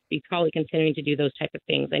going to be probably continuing to do those type of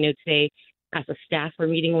things. I know today as a staff, we're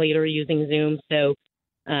meeting later using Zoom. So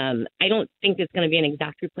I don't think it's going to be an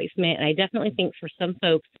exact replacement. And I definitely think for some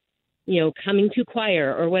folks, coming to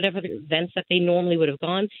choir or whatever the events that they normally would have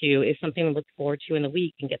gone to is something to look forward to in the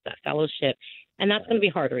week and get that fellowship. And that's going to be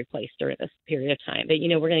hard to replace during this period of time. But,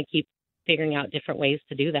 we're going to keep figuring out different ways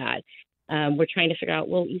to do that. We're trying to figure out,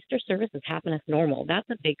 Easter services happen as normal. That's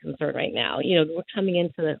a big concern right now. We're coming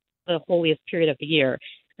into the holiest period of the year.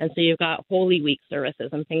 And so you've got Holy Week services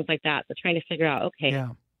and things like that. So trying to figure out, okay,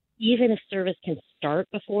 even if service can start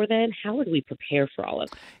before then, how would we prepare for all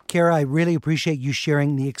of it? Kara, I really appreciate you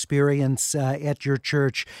sharing the experience at your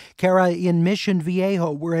church. Kara, in Mission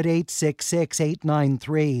Viejo, we're at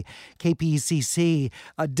 866-893-KPCC.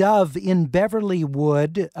 Dove in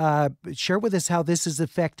Beverlywood, share with us how this is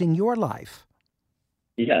affecting your life.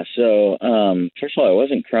 Yeah, so first of all, I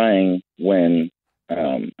wasn't crying when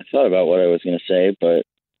I thought about what I was going to say, but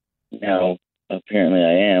now apparently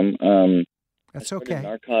I am. That's okay.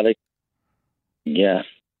 Yeah,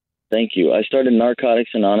 thank you. I started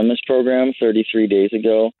Narcotics Anonymous program 33 days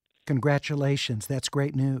ago. Congratulations. That's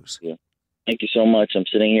great news. Yeah. Thank you so much. I'm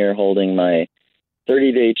sitting here holding my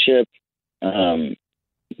 30-day chip.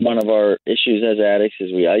 One of our issues as addicts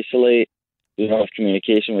is we isolate. We don't have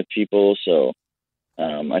communication with people. So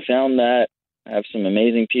I found that I have some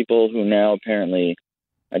amazing people who now apparently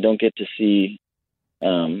I don't get to see.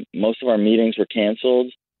 Most of our meetings were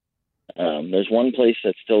canceled. There's one place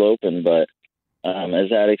that's still open, but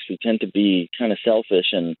as addicts, we tend to be kind of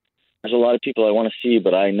selfish, and there's a lot of people I want to see,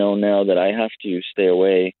 but I know now that I have to stay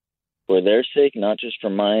away for their sake, not just for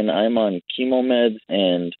mine. I'm on chemo meds,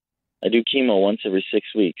 and I do chemo once every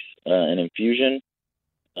 6 weeks, an infusion.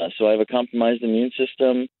 So I have a compromised immune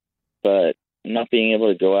system, but not being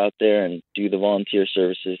able to go out there and do the volunteer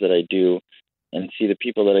services that I do and see the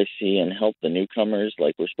people that I see and help the newcomers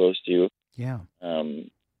like we're supposed to. Yeah.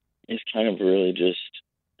 It's kind of really just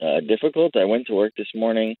difficult. I went to work this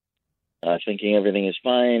morning thinking everything is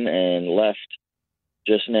fine and left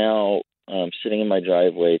just now sitting in my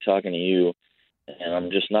driveway talking to you, and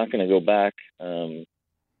I'm just not going to go back. I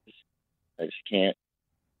just can't.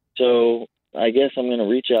 So I guess I'm going to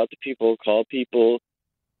reach out to people, call people,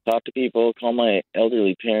 talk to people, call my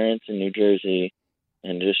elderly parents in New Jersey,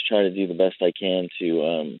 and just try to do the best I can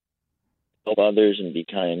to help others and be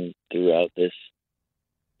kind throughout this.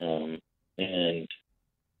 And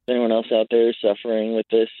if anyone else out there is suffering with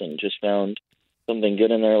this and just found something good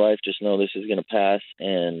in their life, just know this is going to pass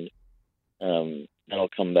and that'll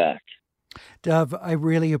come back. Dove, I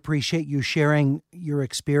really appreciate you sharing your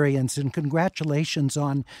experience, and congratulations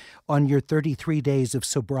on your 33 days of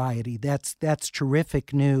sobriety. That's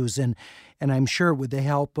terrific news, and I'm sure with the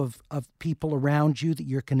help of people around you that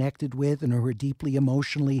you're connected with and who are deeply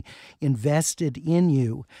emotionally invested in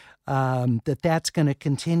you, that's going to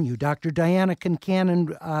continue. Dr. Diana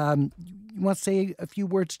Concannon, you want to say a few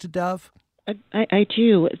words to Dove? I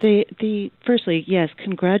do. Firstly, yes,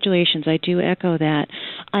 congratulations. I do echo that.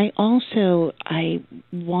 I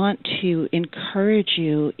want to encourage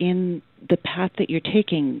you in the path that you're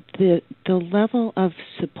taking. The level of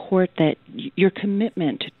support that your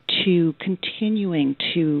commitment to continuing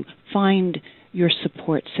to find your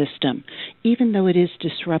support system, even though it is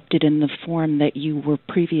disrupted in the form that you were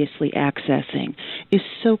previously accessing, is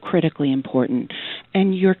so critically important.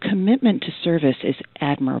 And your commitment to service is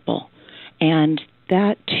admirable. And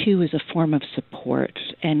that, too, is a form of support.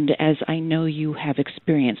 And as I know you have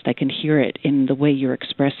experienced, I can hear it in the way you're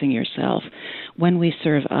expressing yourself. When we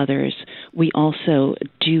serve others, we also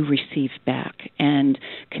do receive back. And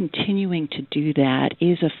continuing to do that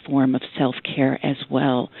is a form of self-care as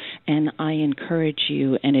well. And I encourage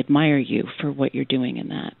you and admire you for what you're doing in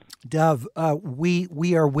that. Dove,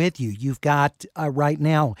 we are with you. You've got right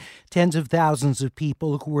now tens of thousands of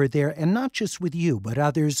people who are there, and not just with you, but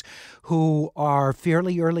others who are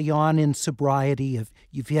fairly early on in sobriety.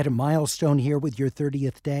 You've hit a milestone here with your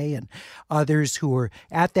 30th day, and others who are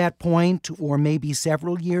at that point or maybe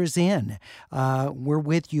several years in. We're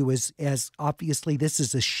with you as obviously this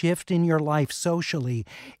is a shift in your life socially,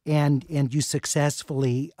 and you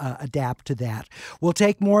successfully adapt to that. We'll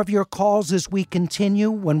take more of your calls as we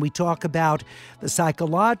continue when we talk about the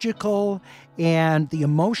psychological and the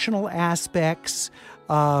emotional aspects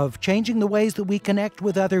of changing the ways that we connect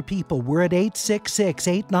with other people. We're at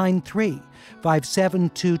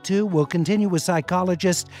 866-893-5722. We'll continue with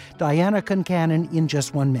psychologist Diana Concannon in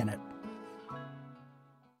just 1 minute.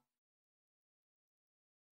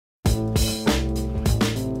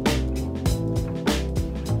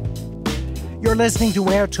 You're listening to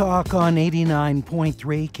AirTalk on 89.3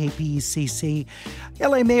 KPCC.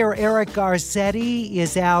 LA Mayor Eric Garcetti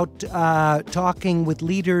is out talking with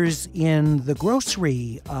leaders in the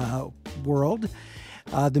grocery world.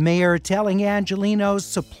 The mayor telling Angelenos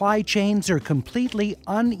supply chains are completely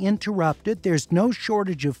uninterrupted. There's no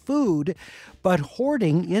shortage of food, but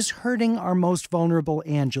hoarding is hurting our most vulnerable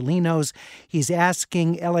Angelenos. He's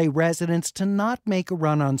asking LA residents to not make a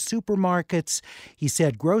run on supermarkets. He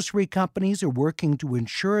said grocery companies are working to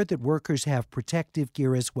ensure that workers have protective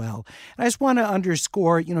gear as well. And I just want to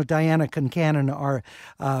underscore, Diana Concannon,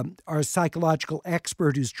 our psychological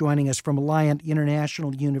expert who's joining us from Alliant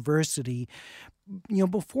International University.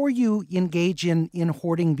 Before you engage in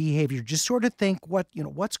hoarding behavior, just sort of think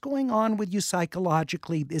what's going on with you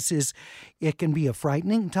psychologically. It can be a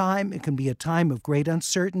frightening time. It can be a time of great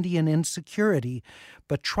uncertainty and insecurity,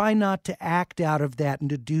 but try not to act out of that and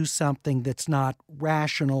to do something that's not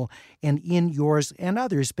rational and in yours and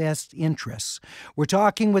others' best interests. We're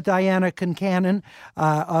talking with Diana Concannon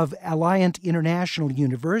of Alliant International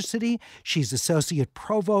University. She's Associate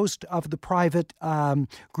Provost of the private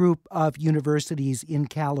group of universities in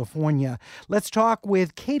California. Let's talk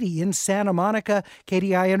with Katie in Santa Monica.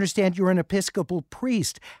 Katie, I understand you're an Episcopal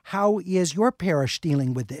priest. How is your parish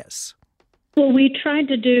dealing with this? Well, we tried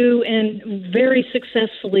to do and very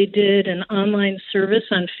successfully did an online service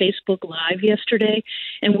on Facebook Live yesterday.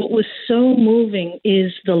 And what was so moving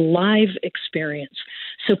is the live experience.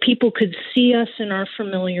 So people could see us in our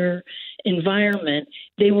familiar environment.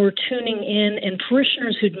 They were tuning in, and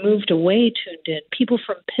parishioners who'd moved away tuned in, people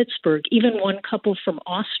from Pittsburgh, even one couple from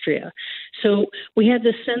Austria. So we had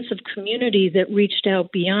this sense of community that reached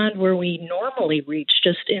out beyond where we normally reach,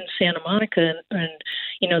 just in Santa Monica and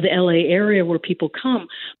the LA area where people come,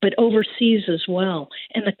 but overseas as well.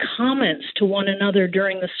 And the comments to one another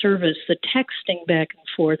during the service, the texting back and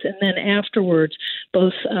forth, and then afterwards,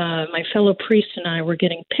 both my fellow priests and I were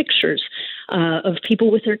getting pictures of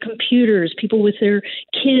people with their computers, people with their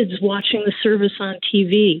kids watching the service on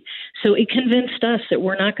TV. So it convinced us that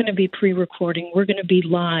we're not going to be pre-recording, we're going to be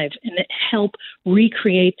live and help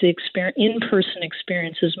recreate the in-person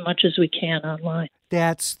experience as much as we can online.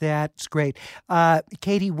 That's great.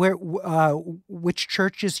 Katie, which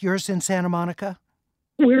church is yours in Santa Monica?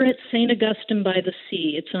 We're at St. Augustine by the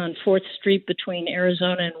Sea. It's on 4th Street between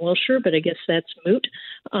Arizona and Wilshire, but I guess that's moot.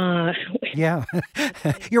 Yeah,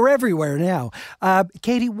 you're everywhere now.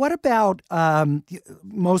 Katie, what about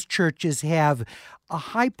most churches have a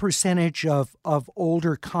high percentage of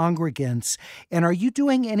older congregants, and are you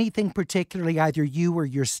doing anything particularly, either you or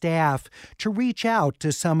your staff, to reach out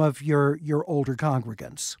to some of your older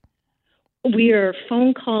congregants? We are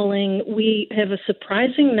phone calling. We have a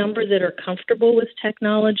surprising number that are comfortable with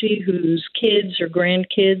technology, whose kids or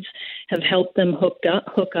grandkids have helped them hook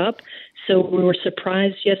up. So we were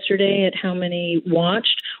surprised yesterday at how many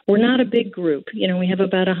watched. We're not a big group. We have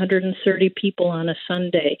about 130 people on a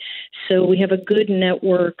Sunday. So we have a good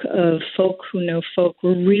network of folk who know folk.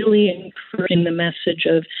 We're really encouraging the message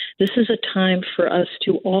of this is a time for us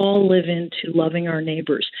to all live into loving our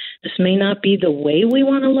neighbors. This may not be the way we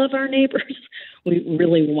want to love our neighbors. We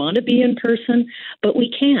really want to be in person, but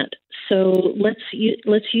we can't. So let's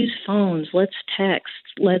use phones, let's text,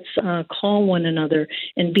 let's call one another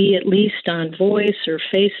and be at least on voice or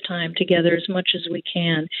FaceTime together as much as we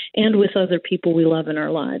can and with other people we love in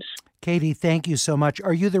our lives. Katie, thank you so much.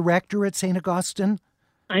 Are you the rector at St. Augustine?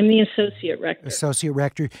 I'm the associate rector. Associate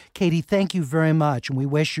rector. Katie, thank you very much, and we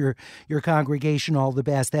wish your congregation all the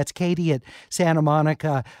best. That's Katie at Santa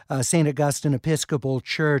Monica, St. Augustine Episcopal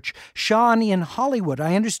Church. Sean, in Hollywood,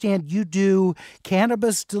 I understand you do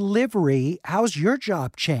cannabis delivery. How's your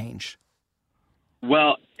job changed?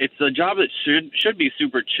 Well, it's a job that should be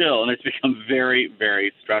super chill, and it's become very,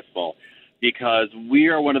 very stressful because we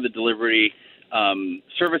are one of the delivery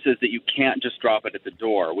services that you can't just drop it at the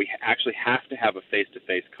door. We actually have to have a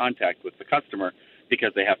face-to-face contact with the customer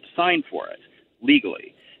because they have to sign for it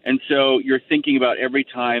legally. And so you're thinking about every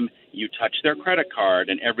time you touch their credit card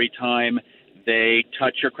and every time they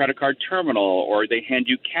touch your credit card terminal or they hand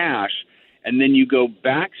you cash, and then you go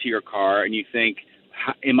back to your car and you think,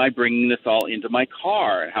 am I bringing this all into my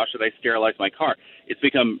car? And how should I sterilize my car? It's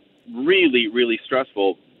become really, really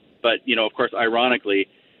stressful. But, of course, ironically,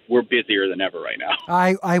 we're busier than ever right now.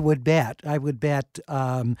 I would bet.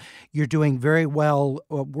 You're doing very well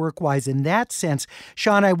work-wise in that sense.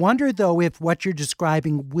 Sean, I wonder, though, if what you're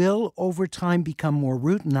describing will over time become more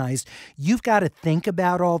routinized. You've got to think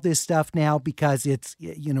about all this stuff now because it's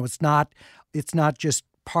not just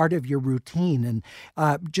part of your routine. And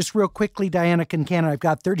just real quickly, Diana Kincannon, I've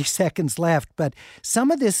got 30 seconds left, but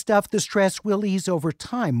some of this stuff, the stress will ease over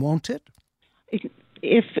time, won't it?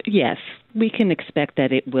 Yes, we can expect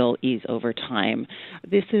that it will ease over time.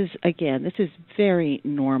 This is very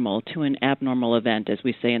normal to an abnormal event, as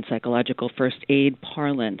we say in psychological first aid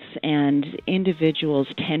parlance, and individuals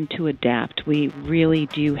tend to adapt. We really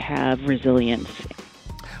do have resilience.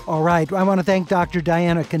 All right. I want to thank Dr.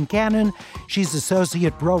 Diana Kincannon. She's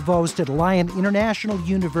Associate Provost at Alliant International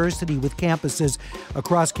University with campuses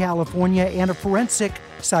across California and a forensic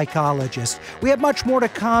psychologist. We have much more to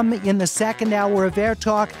come in the second hour of Air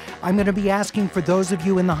Talk. I'm going to be asking for those of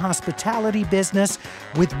you in the hospitality business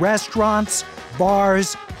with restaurants,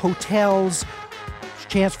 bars, hotels,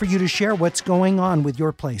 chance for you to share what's going on with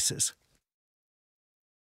your places.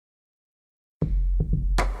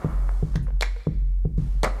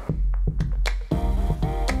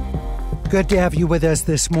 Good to have you with us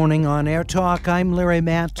this morning on Air Talk. I'm Larry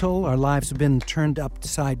Mantle. Our lives have been turned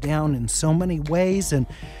upside down in so many ways, and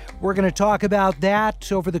we're going to talk about that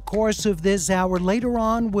over the course of this hour. Later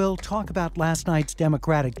on, we'll talk about last night's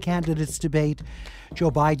Democratic candidates debate,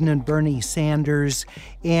 Joe Biden and Bernie Sanders,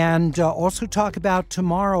 and also talk about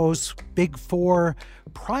tomorrow's Big Four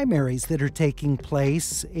primaries that are taking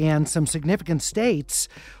place and some significant states,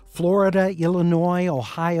 Florida, Illinois,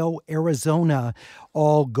 Ohio, Arizona,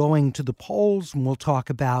 all going to the polls. And we'll talk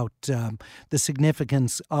about the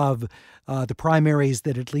significance of the primaries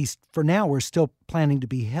that, at least for now, we're still planning to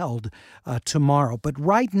be held tomorrow. But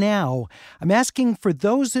right now, I'm asking for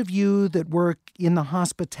those of you that work in the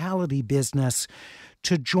hospitality business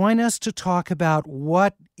to join us to talk about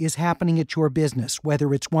what is happening at your business,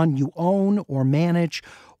 whether it's one you own or manage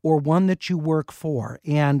or one that you work for.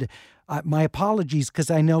 And my apologies,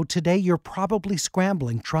 because I know today you're probably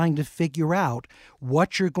scrambling, trying to figure out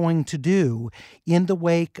what you're going to do in the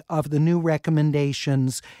wake of the new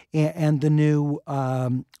recommendations and the new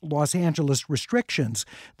Los Angeles restrictions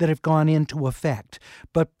that have gone into effect.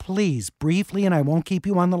 But please, briefly, and I won't keep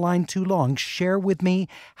you on the line too long, share with me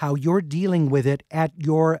how you're dealing with it at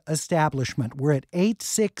your establishment. We're at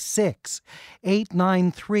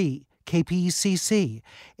 866-893 KPCC,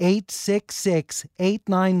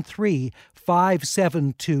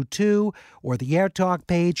 866-893-5722, or the AirTalk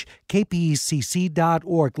page,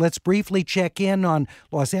 kpecc.org. Let's briefly check in on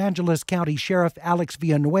Los Angeles County Sheriff Alex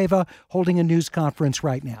Villanueva holding a news conference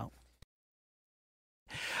right now.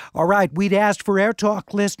 All right, we'd asked for Air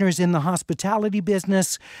Talk listeners in the hospitality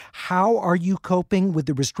business, how are you coping with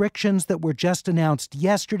the restrictions that were just announced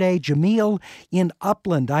yesterday? Jamil in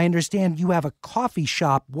Upland, I understand you have a coffee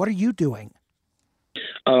shop. What are you doing?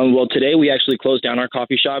 Well, today we actually closed down our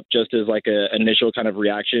coffee shop just as like an initial kind of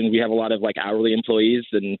reaction. We have a lot of like hourly employees,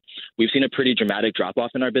 and we've seen a pretty dramatic drop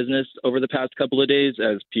off in our business over the past couple of days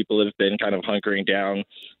as people have been kind of hunkering down,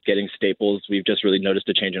 getting staples. We've just really noticed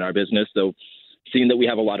a change in our business. So seeing that we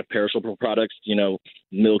have a lot of perishable products,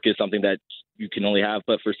 milk is something that you can only have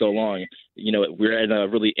but for so long. We're at a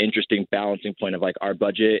really interesting balancing point of like our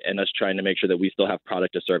budget and us trying to make sure that we still have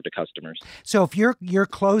product to serve to customers. So if you're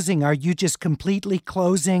closing, are you just completely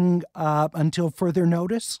closing until further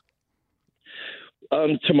notice?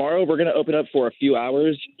 Tomorrow we're going to open up for a few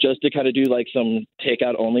hours just to kind of do like some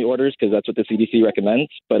takeout only orders because that's what the CDC recommends.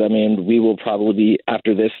 But I mean, we will probably be,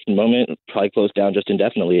 after this moment, probably close down just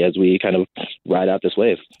indefinitely as we kind of ride out this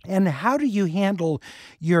wave. And how do you handle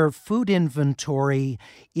your food inventory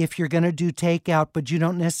if you're going to do takeout, but you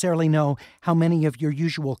don't necessarily know how many of your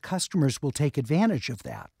usual customers will take advantage of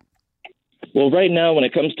that? Well, right now, when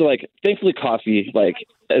it comes to like, thankfully, coffee, like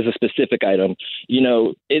as a specific item,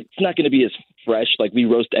 it's not going to be as fresh. Like we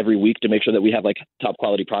roast every week to make sure that we have like top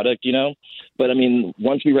quality product, But I mean,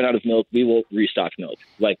 once we run out of milk, we will restock milk.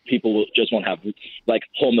 Like people just won't have like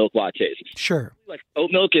whole milk lattes. Sure. Like oat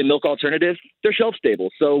milk and milk alternatives, they're shelf stable.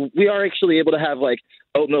 So we are actually able to have like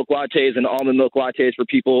oat milk lattes and almond milk lattes for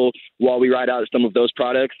people while we ride out some of those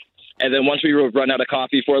products. And then once we run out of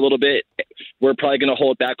coffee for a little bit, we're probably going to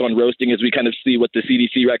hold back on roasting as we kind of see what the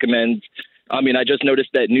CDC recommends. I mean, I just noticed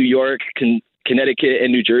that New York, Connecticut,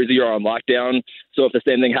 and New Jersey are on lockdown. So if the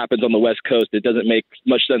same thing happens on the West Coast, it doesn't make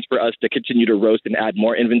much sense for us to continue to roast and add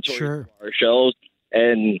more inventory to our shelves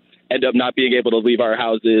and end up not being able to leave our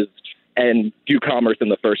houses and do commerce in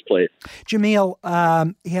the first place. Jamil,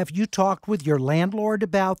 have you talked with your landlord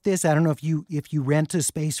about this? I don't know if you rent a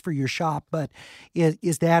space for your shop, but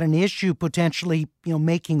is that an issue potentially,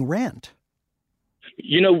 making rent?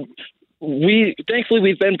 Thankfully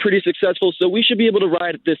we've been pretty successful, so we should be able to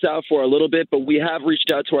ride this out for a little bit, but we have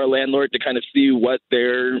reached out to our landlord to kind of see what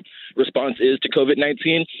their response is to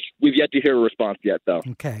COVID-19. We've yet to hear a response yet, though.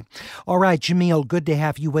 Okay. All right, Jamil, good to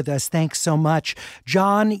have you with us. Thanks so much.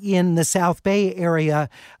 John, in the South Bay area,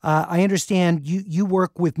 I understand you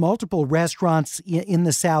work with multiple restaurants in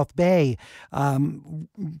the South Bay.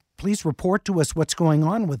 Please report to us what's going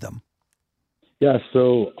on with them. Yeah,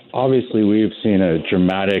 so obviously we've seen a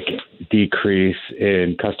dramatic decrease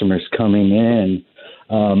in customers coming in,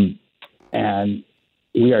 and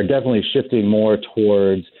we are definitely shifting more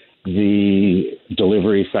towards the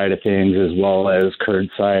delivery side of things as well as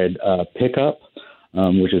curbside pickup,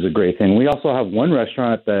 which is a great thing. We also have one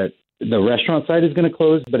restaurant that the restaurant side is going to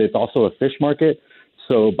close, but it's also a fish market.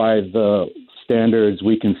 So by the standards,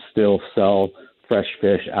 we can still sell fresh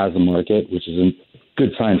fish as a market, which is a good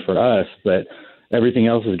sign for us, but everything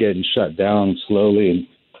else is getting shut down slowly.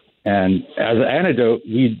 And as an anecdote,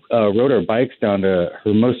 we rode our bikes down to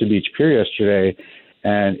Hermosa Beach Pier yesterday,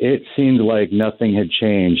 and it seemed like nothing had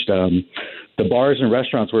changed. The bars and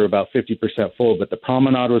restaurants were about 50% full, but the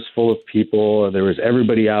promenade was full of people. There was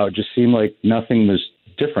everybody out. It just seemed like nothing was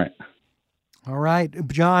different. All right,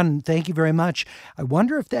 John, thank you very much. I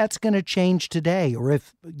wonder if that's going to change today, or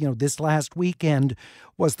if, this last weekend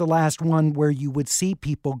was the last one where you would see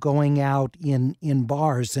people going out in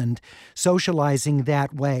bars and socializing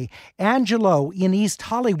that way. Angelo in East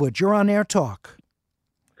Hollywood, you're on AirTalk.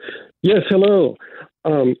 Yes, hello.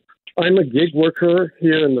 I'm a gig worker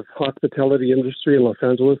here in the hospitality industry in Los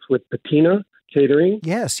Angeles with Patina Catering.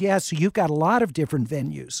 Yes. So you've got a lot of different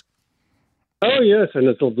venues. Oh, yes. And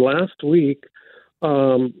it's the last week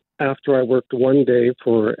after I worked one day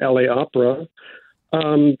for LA Opera.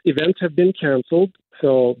 Events have been canceled.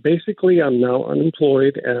 So basically, I'm now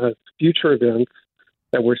unemployed as future events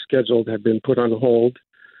that were scheduled have been put on hold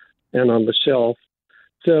and on the shelf.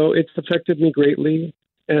 So it's affected me greatly.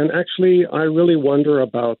 And actually, I really wonder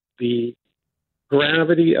about the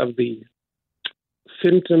gravity of the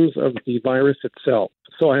symptoms of the virus itself.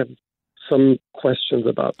 So I have some questions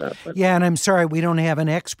about that. Yeah, and I'm sorry we don't have an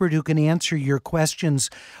expert who can answer your questions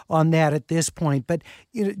on that at this point. But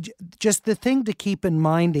just the thing to keep in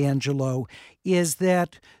mind, Angelo, is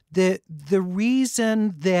that the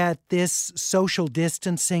reason that this social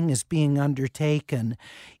distancing is being undertaken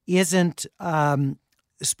isn't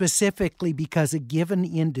specifically because a given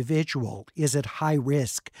individual is at high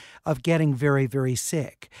risk of getting very, very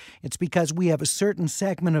sick. It's because we have a certain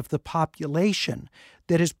segment of the population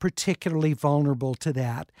that is particularly vulnerable to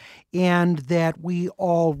that, and that we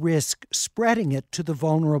all risk spreading it to the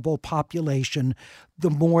vulnerable population the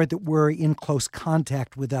more that we're in close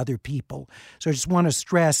contact with other people. So I just want to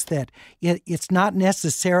stress that it's not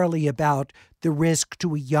necessarily about the risk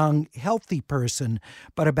to a young, healthy person,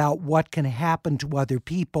 but about what can happen to other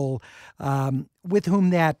people with whom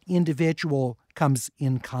that individual comes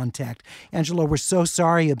in contact. Angela, we're so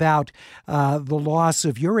sorry about the loss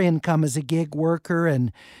of your income as a gig worker,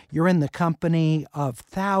 and you're in the company of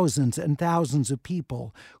thousands and thousands of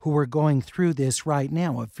people who are going through this right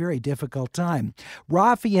now, a very difficult time.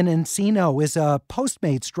 Rafi in Encino is a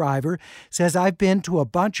Postmates driver, says, I've been to a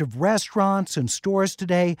bunch of restaurants and stores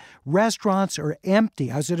today. Restaurants are empty.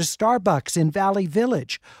 I was at a Starbucks in Valley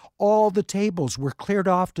Village. All the tables were cleared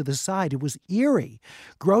off to the side. It was eerie.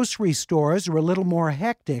 Grocery stores are a little more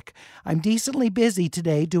hectic. I'm decently busy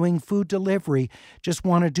today doing food delivery. Just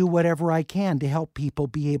want to do whatever I can to help people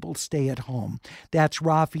be able to stay at home. That's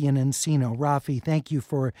Rafi in Encino. Rafi, thank you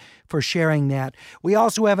for sharing that. We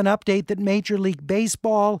also have an update that Major League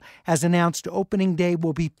Baseball has announced opening day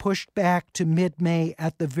will be pushed back to mid-May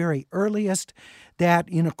at the very earliest. That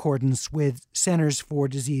in accordance with Centers for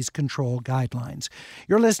Disease Control guidelines.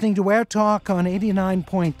 You're listening to AirTalk on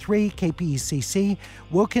 89.3 KPCC.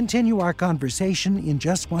 We'll continue our conversation in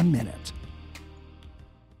just 1 minute.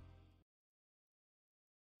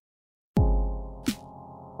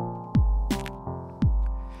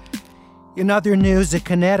 In other news, a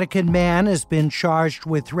Connecticut man has been charged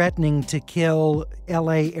with threatening to kill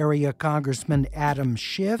L.A. area Congressman Adam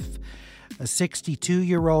Schiff. A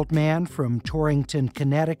 62-year-old man from Torrington,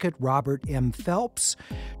 Connecticut, Robert M. Phelps,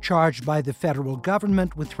 charged by the federal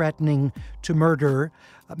government with threatening to murder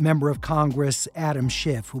Member of Congress Adam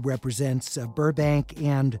Schiff, who represents Burbank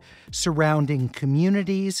and surrounding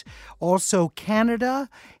communities. Also, Canada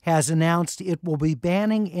has announced it will be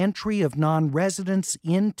banning entry of non-residents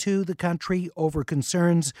into the country over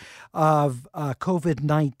concerns of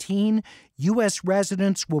COVID-19. U.S.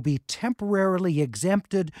 residents will be temporarily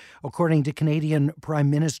exempted, according to Canadian Prime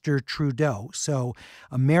Minister Trudeau. So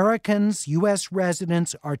Americans, U.S.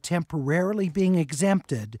 residents, are temporarily being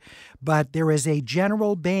exempted, but there is a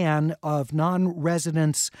general ban of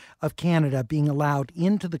non-residents of Canada being allowed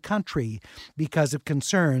into the country because of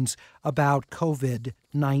concerns about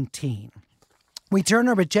COVID-19. We turn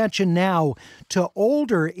our attention now to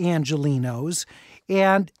older Angelenos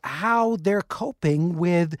and how they're coping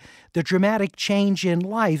with the dramatic change in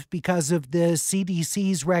life because of the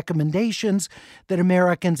CDC's recommendations that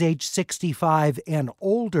Americans age 65 and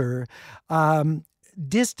older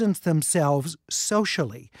distance themselves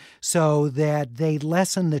socially so that they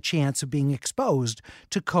lessen the chance of being exposed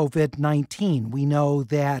to COVID-19. We know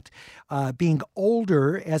that being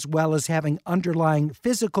older, as well as having underlying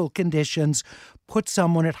physical conditions, puts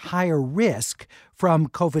someone at higher risk from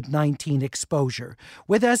COVID-19 exposure.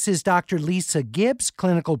 With us is Dr. Lisa Gibbs,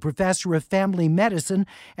 clinical professor of family medicine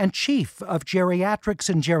and chief of geriatrics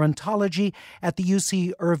and gerontology at the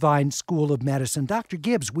UC Irvine School of Medicine. Dr.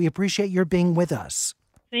 Gibbs, we appreciate your being with us.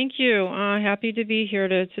 Thank you. Happy to be here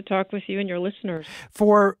to talk with you and your listeners.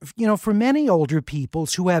 For many older people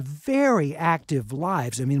who have very active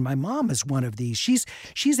lives, I mean, my mom is one of these.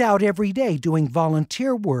 She's out every day doing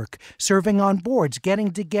volunteer work, serving on boards,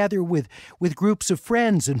 getting together with groups of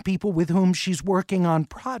friends and people with whom she's working on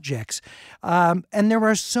projects. And there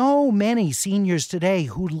are so many seniors today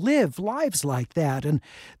who live lives like that. And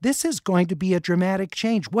this is going to be a dramatic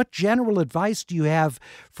change. What general advice do you have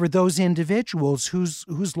for those individuals whose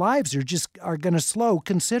lives are going to slow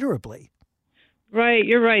considerably? Right,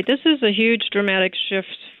 you're right. This is a huge dramatic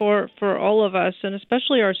shift for all of us, and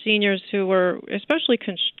especially our seniors who were especially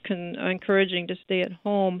encouraging to stay at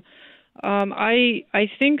home.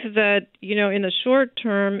 I think that, in the short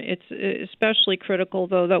term, it's especially critical,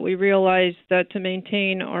 though, that we realize that to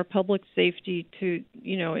maintain our public safety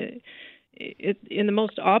in the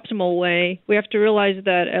most optimal way, we have to realize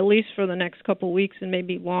that at least for the next couple of weeks and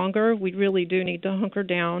maybe longer, we really do need to hunker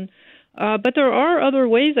down. But there are other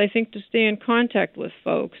ways, I think, to stay in contact with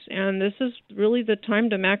folks, and this is really the time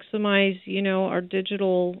to maximize, our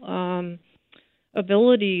digital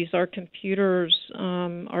abilities, our computers,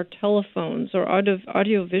 our telephones, our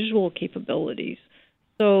audiovisual capabilities.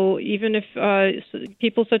 So even if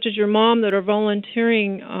people such as your mom that are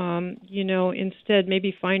volunteering, instead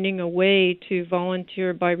maybe finding a way to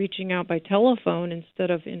volunteer by reaching out by telephone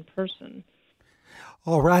instead of in person.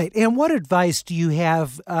 All right. And what advice do you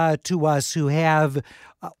have to us who have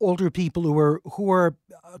older people who are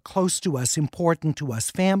close to us, important to us,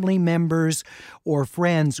 family members or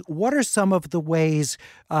friends? What are some of the ways,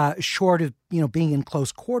 short of being in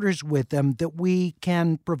close quarters with them, that we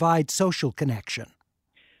can provide social connection?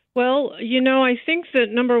 Well, I think that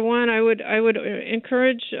number one, I would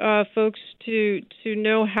encourage folks to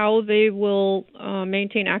know how they will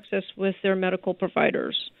maintain access with their medical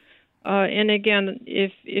providers. And again,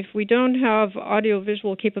 if we don't have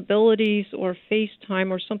audiovisual capabilities or FaceTime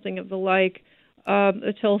or something of the like,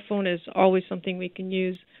 a telephone is always something we can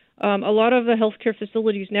use. A lot of the healthcare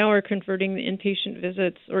facilities now are converting the inpatient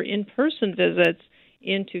visits or in-person visits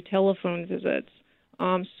into telephone visits.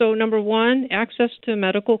 So number one, access to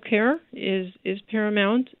medical care is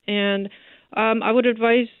paramount, and I would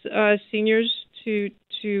advise seniors to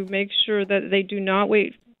make sure that they do not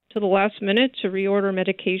wait to the last minute to reorder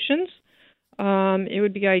medications. It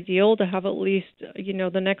would be ideal to have at least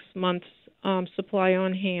the next month's supply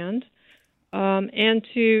on hand, and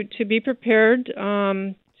to be prepared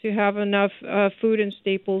to have enough food and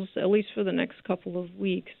staples at least for the next couple of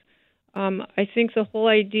weeks. I think the whole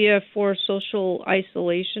idea for social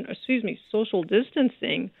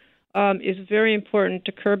distancing is very important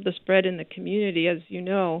to curb the spread in the community, as you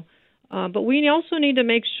know. But we also need to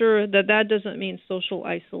make sure that doesn't mean social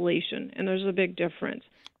isolation, and there's a big difference.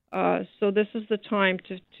 So this is the time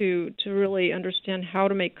to really understand how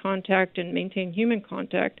to make contact and maintain human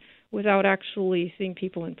contact without actually seeing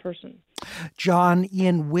people in person. John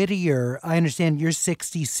Ian Whittier, I understand you're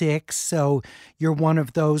 66, so you're one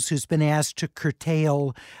of those who's been asked to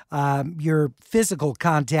curtail your physical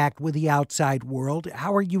contact with the outside world.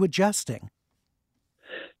 How are you adjusting?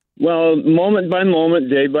 Well, moment by moment,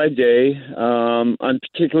 day by day. I'm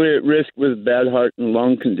particularly at risk with bad heart and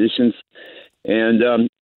lung conditions, and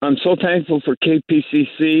I'm so thankful for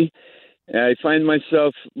KPCC. I find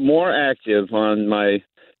myself more active on my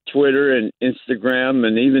Twitter and Instagram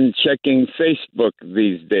and even checking Facebook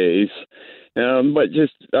these days. But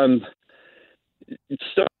just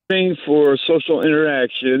starting for social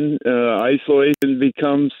interaction, isolation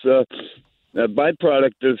becomes a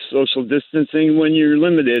byproduct of social distancing when you're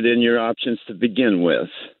limited in your options to begin with.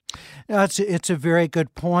 It's a very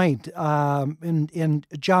good point. And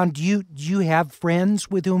John, do you have friends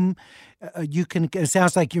with whom you can? It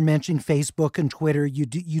sounds like you're mentioning Facebook and Twitter. You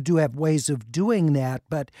do have ways of doing that.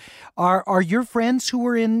 But are your friends who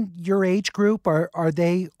are in your age group, are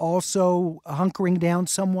they also hunkering down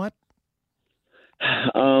somewhat?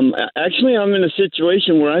 Actually, I'm in a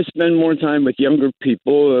situation where I spend more time with younger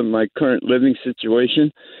people in my current living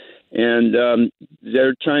situation. And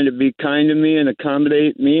they're trying to be kind to me and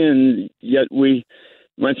accommodate me, and yet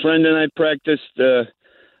my friend and I practiced a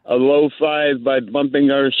low five by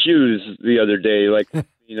bumping our shoes the other day, like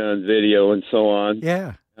on video and so on.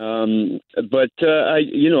 Yeah. But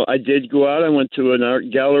I did go out. I went to an art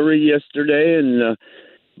gallery yesterday, and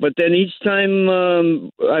but then each time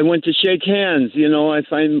I went to shake hands,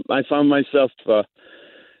 I found myself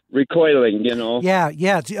recoiling,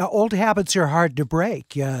 Yeah. Old habits are hard to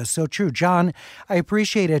break. Yeah, so true. John, I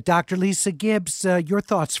appreciate it. Dr. Lisa Gibbs, your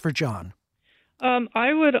thoughts for John?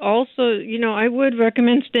 I would also, I would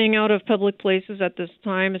recommend staying out of public places at this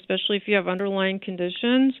time, especially if you have underlying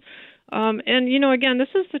conditions. And, again, this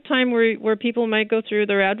is the time where people might go through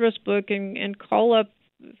their address book and call up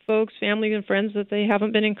folks, family and friends that they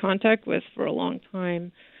haven't been in contact with for a long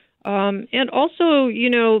time. And also,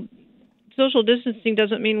 social distancing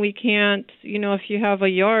doesn't mean we can't, if you have a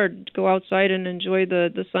yard, go outside and enjoy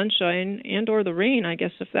the sunshine and or the rain, I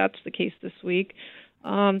guess, if that's the case this week.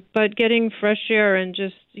 But getting fresh air and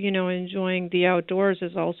just, enjoying the outdoors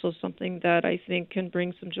is also something that I think can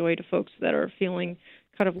bring some joy to folks that are feeling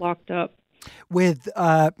kind of locked up. With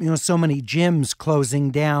so many gyms closing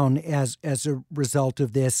down as a result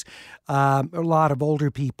of this, a lot of older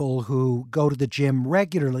people who go to the gym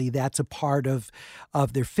regularly, that's a part of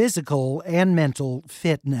their physical and mental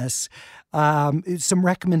fitness. Some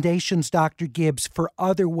recommendations, Dr. Gibbs, for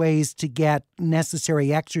other ways to get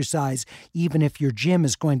necessary exercise, even if your gym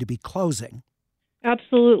is going to be closing.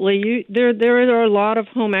 Absolutely. There are a lot of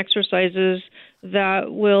home exercises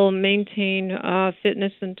that will maintain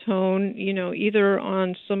fitness and tone, either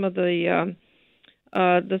on some of the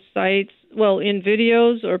sites, in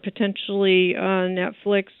videos or potentially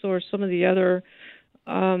Netflix or some of the other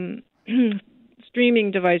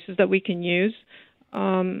streaming devices that we can use.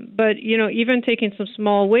 But, even taking some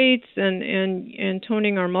small weights and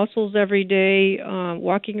toning our muscles every day,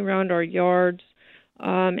 walking around our yards,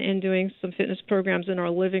 and doing some fitness programs in our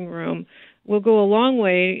living room will go a long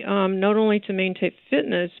way, not only to maintain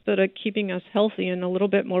fitness, but keeping us healthy and a little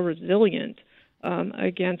bit more resilient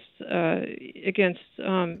against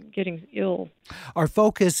getting ill. Our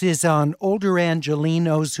focus is on older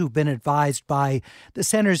Angelenos who've been advised by the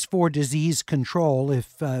Centers for Disease Control,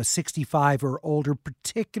 if 65 or older,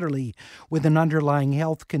 particularly with an underlying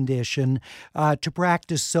health condition, to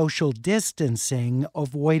practice social distancing,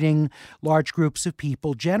 avoiding large groups of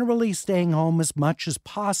people, generally staying home as much as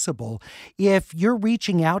possible. If you're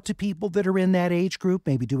reaching out to people that are in that age group,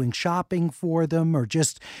 maybe doing shopping for them or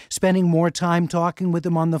just spending more time talking with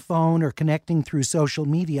them on the phone or connecting through social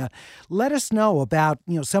media, let us know about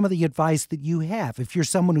some of the advice that you have. If you're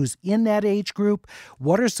someone who's in that age group,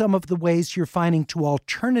 what are some of the ways you're finding to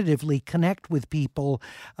alternatively connect with people,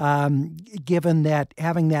 given that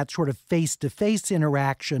having that sort of face-to-face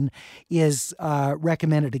interaction is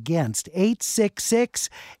recommended against?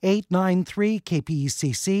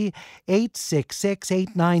 866-893-KPECC,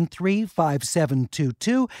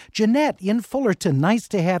 866-893-5722. Jeanette in Fullerton, nice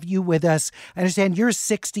to have you with us. I understand you're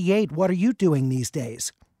 68. What are you doing these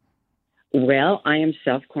days? Well, I am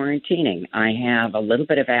self-quarantining. I have a little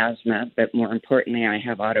bit of asthma, but more importantly, I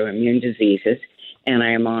have autoimmune diseases, and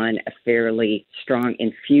I am on a fairly strong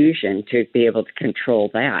infusion to be able to control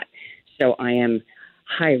that. So I am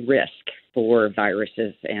high risk for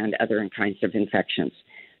viruses and other kinds of infections.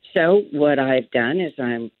 So what I've done is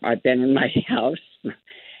I've been in my house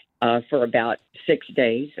for about 6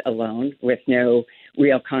 days alone with no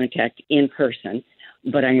real contact in person,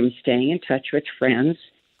 but I am staying in touch with friends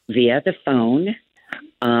via the phone.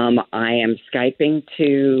 I am Skyping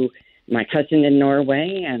to my cousin in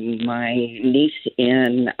Norway and my niece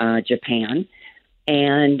in Japan.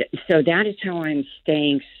 And so that is how I'm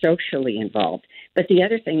staying socially involved. But the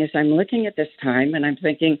other thing is I'm looking at this time and I'm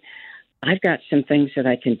thinking, I've got some things that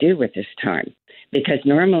I can do with this time, because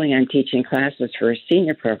normally I'm teaching classes for a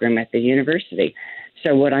senior program at the university.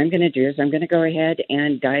 So what I'm going to do is I'm going to go ahead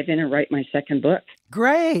and dive in and write my second book.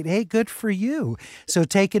 Great. Hey, good for you. So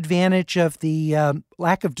take advantage of the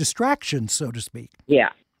lack of distraction, so to speak. Yeah.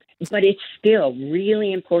 But it's still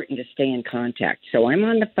really important to stay in contact. So I'm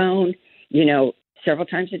on the phone, several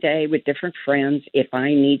times a day with different friends. If I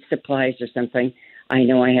need supplies or something, I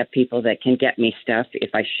know I have people that can get me stuff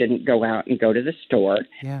if I shouldn't go out and go to the store.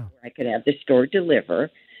 Yeah. I could have the store deliver.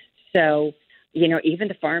 So, even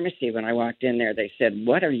the pharmacy, when I walked in there, they said,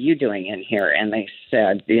 "What are you doing in here?" And they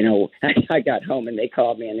said, I got home and they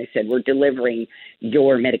called me and they said, "We're delivering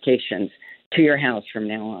your medications to your house from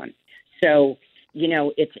now on." So,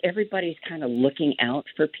 it's everybody's kind of looking out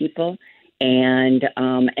for people. And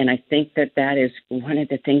I think that is one of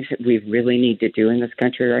the things that we really need to do in this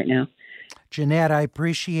country right now. Jeanette, I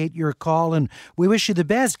appreciate your call, and we wish you the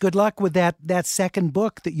best. Good luck with that second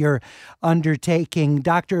book that you're undertaking.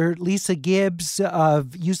 Dr. Lisa Gibbs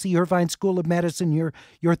of UC Irvine School of Medicine, your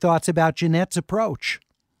thoughts about Jeanette's approach?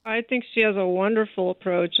 I think she has a wonderful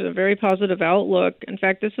approach, a very positive outlook. In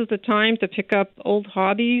fact, this is the time to pick up old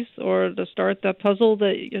hobbies or to start the puzzle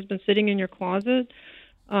that has been sitting in your closet,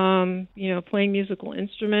 playing musical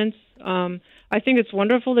instruments. I think it's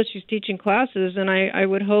wonderful that she's teaching classes, and I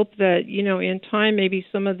would hope that, in time, maybe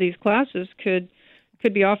some of these classes could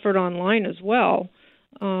be offered online as well.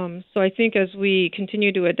 So I think as we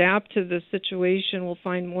continue to adapt to this situation, we'll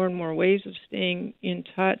find more and more ways of staying in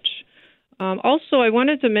touch. Also, I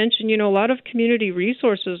wanted to mention, a lot of community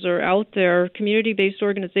resources are out there, community-based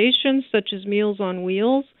organizations such as Meals on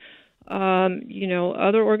Wheels,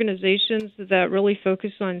 other organizations that really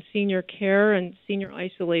focus on senior care and senior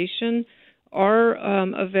isolation are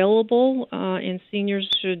available, and seniors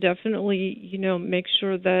should definitely, make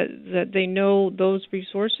sure that they know those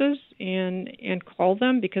resources and call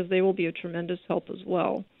them, because they will be a tremendous help as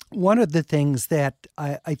well. One of the things that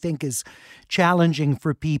I think is challenging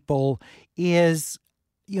for people is,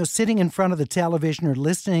 sitting in front of the television or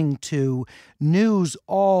listening to news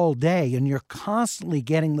all day, and you're constantly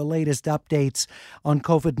getting the latest updates on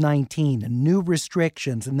COVID-19 and new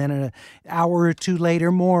restrictions, and then an hour or two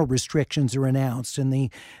later, more restrictions are announced, and the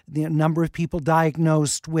number of people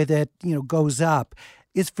diagnosed with it, goes up.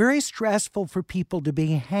 It's very stressful for people to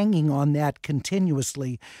be hanging on that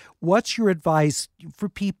continuously. What's your advice for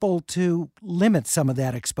people to limit some of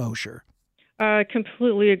that exposure? I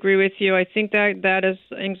completely agree with you. I think that is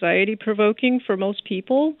anxiety-provoking for most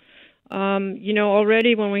people.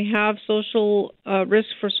 Already when we have social risk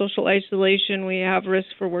for social isolation, we have risk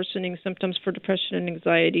for worsening symptoms for depression and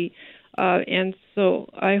anxiety. And so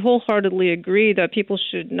I wholeheartedly agree that people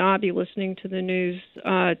should not be listening to the news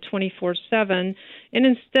 24/7. And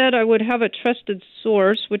instead, I would have a trusted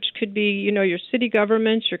source, which could be, your city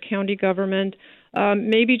government, your county government,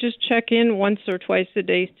 maybe just check in once or twice a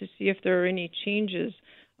day to see if there are any changes.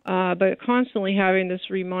 But constantly having this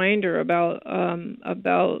reminder about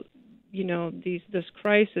this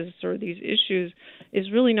crisis or these issues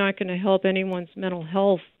is really not going to help anyone's mental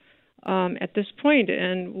health at this point,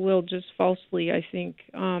 and will just falsely, I think,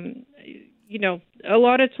 a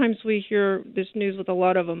lot of times we hear this news with a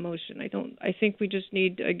lot of emotion. I think we just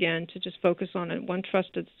need, again, to just focus on one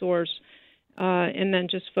trusted source, and then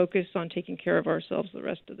just focus on taking care of ourselves the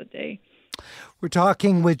rest of the day. We're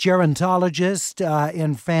talking with gerontologist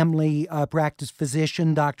and family practice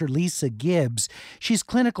physician, Dr. Lisa Gibbs. She's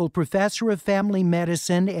clinical professor of family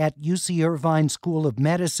medicine at UC Irvine School of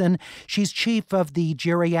Medicine. She's chief of the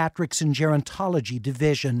geriatrics and gerontology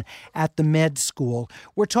division at the med school.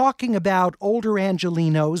 We're talking about older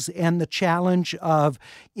Angelenos and the challenge of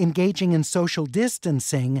engaging in social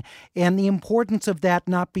distancing and the importance of that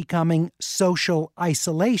not becoming social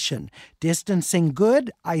isolation. Distancing good,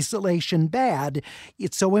 isolation bad.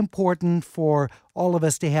 It's so important for all of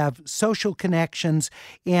us to have social connections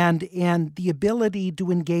and the ability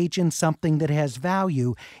to engage in something that has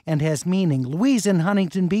value and has meaning. Louise in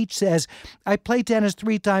Huntington Beach says, I play tennis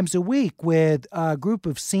 3 times a week with a group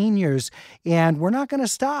of seniors, and we're not going to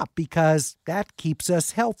stop because that keeps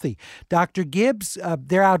us healthy. Dr. Gibbs,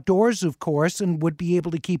 they're outdoors, of course, and would be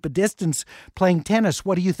able to keep a distance playing tennis.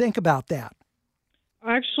 What do you think about that?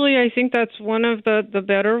 Actually, I think that's one of the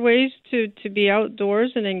better ways to be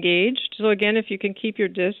outdoors and engaged. So again, if you can keep your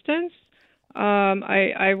distance,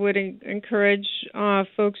 I would encourage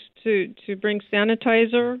folks to bring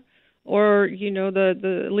sanitizer or,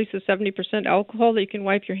 the at least the 70% alcohol that you can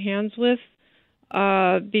wipe your hands with.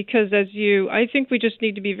 Because I think we just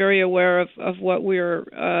need to be very aware of what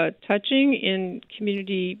we're touching in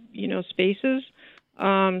community, spaces.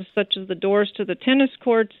 Such as the doors to the tennis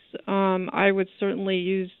courts. I would certainly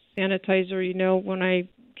use sanitizer, when I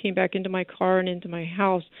came back into my car and into my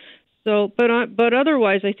house. So, but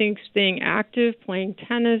otherwise, I think staying active, playing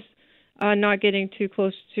tennis, not getting too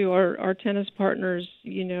close to our tennis partners,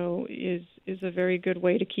 is a very good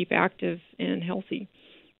way to keep active and healthy.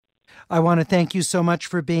 I want to thank you so much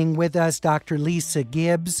for being with us, Dr. Lisa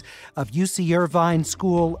Gibbs of UC Irvine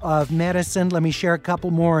School of Medicine. Let me share a couple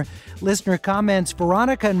more listener comments.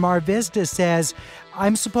 Veronica in Mar Vista says,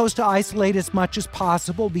 I'm supposed to isolate as much as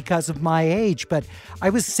possible because of my age, but I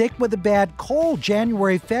was sick with a bad cold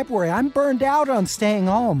January, February. I'm burned out on staying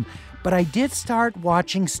home. But I did start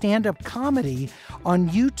watching stand-up comedy on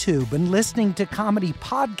YouTube and listening to comedy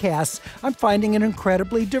podcasts. I'm finding it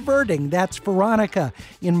incredibly diverting. That's Veronica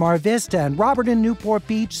in Mar Vista. And Robert in Newport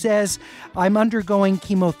Beach says, I'm undergoing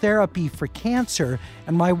chemotherapy for cancer,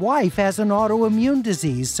 and my wife has an autoimmune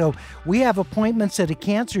disease. So we have appointments at a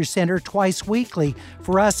cancer center twice weekly.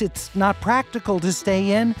 For us, it's not practical to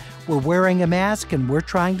stay in. We're wearing a mask, and we're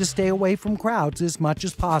trying to stay away from crowds as much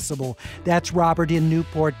as possible. That's Robert in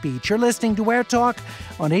Newport Beach. You're listening to AirTalk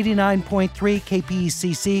on 89.3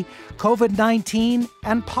 KPECC. COVID-19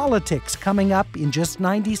 and politics coming up in just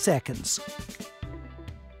 90 seconds.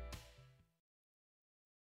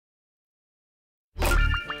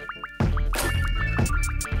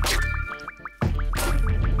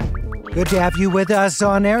 Good to have you with us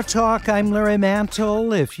on AirTalk. I'm Larry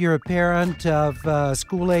Mantle. If you're a parent of a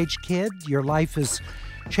school-age kid, your life has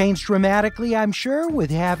changed dramatically, I'm sure, with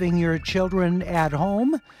having your children at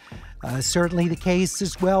home. Certainly the case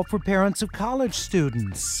as well for parents of college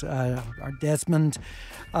students. Our Desmond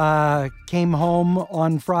came home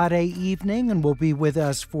on Friday evening and will be with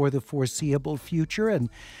us for the foreseeable future. And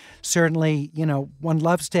certainly, one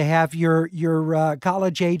loves to have your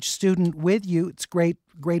college-age student with you. It's great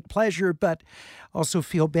pleasure, but also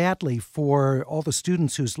feel badly for all the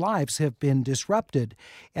students whose lives have been disrupted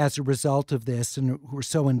as a result of this and who are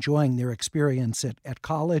so enjoying their experience at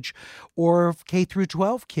college, or K through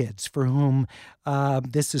 12 kids for whom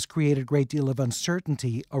this has created a great deal of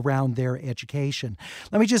uncertainty around their education.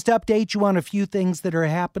 Let me just update you on a few things that are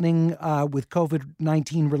happening with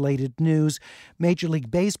COVID-19 related news. Major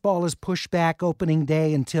League Baseball has pushed back opening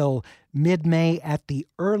day until mid-May at the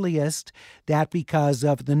earliest. That because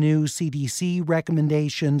of the new CDC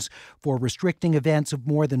recommendations for restricting events of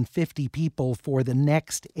more than 50 people for the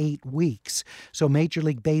next 8 weeks. So Major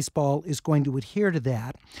League Baseball is going to adhere to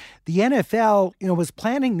that. The NFL, was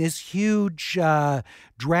planning this huge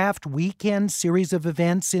draft weekend series of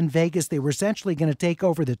events in Vegas. They were essentially going to take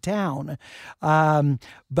over the town.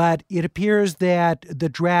 But it appears that the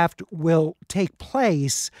draft will take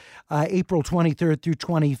place April 23rd through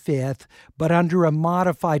 25th, but under a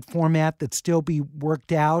modified format that still be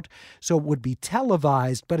worked out. So it would be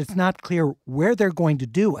televised, but it's not clear where they're going to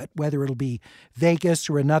do it, whether it'll be Vegas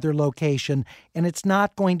or another location. And it's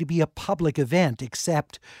not going to be a public event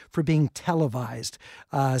except for being televised.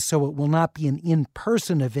 So it will not be an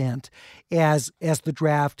in-person event as the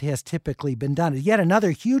draft has typically been done. Yet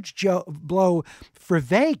another huge blow for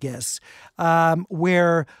Vegas,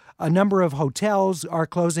 where a number of hotels are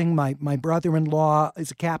closing. My brother-in-law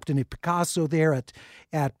is a captain at Picasso there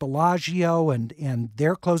at Bellagio, and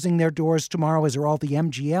they're closing their doors tomorrow, as are all the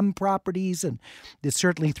MGM properties. And it's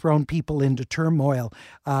certainly thrown people into turmoil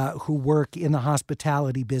who work in the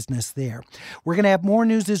hospitality business there. We're going to have more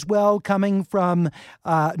news as well coming from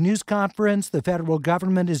news conference the federal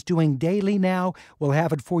government is doing daily now. We'll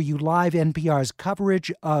have it for you live, NPR's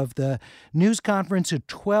coverage of the news conference at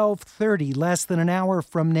 12:30, less than an hour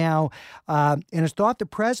from now. And it's thought that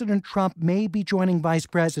President Trump may be joining Vice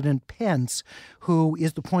President Pence, who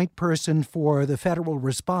is the point person for the federal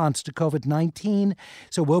response to COVID-19.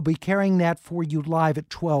 So we'll be carrying that for you live at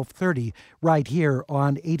 12:30 right here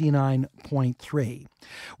on 89.3.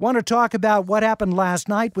 Want to talk about what happened last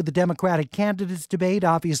night with the Democratic candidates debate.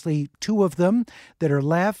 Obviously, two of them that are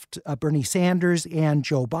left, Bernie Sanders and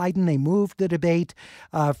Joe Biden. They moved the debate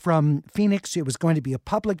from Phoenix. It was going to be a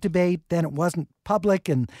public debate. Then it wasn't public,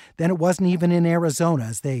 and then it wasn't even in Arizona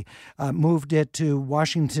as they moved it to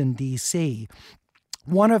Washington, D.C.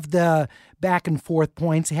 One of the back and forth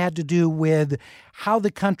points had to do with how the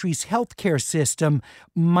country's healthcare system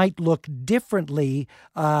might look differently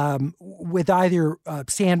with either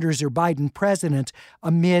Sanders or Biden president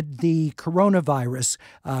amid the coronavirus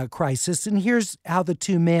crisis. And here's how the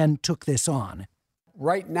two men took this on.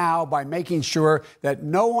 Right now, by making sure that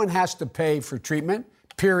no one has to pay for treatment,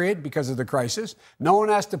 period, because of the crisis. No one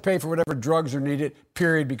has to pay for whatever drugs are needed,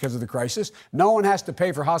 period, because of the crisis. No one has to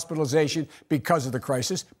pay for hospitalization because of the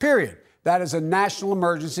crisis, period. That is a national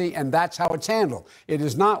emergency, and that's how it's handled. It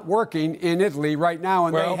is not working in Italy right now,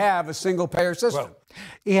 and they have a single-payer system.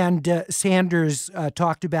 And Sanders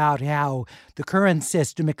talked about how the current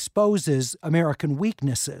system exposes American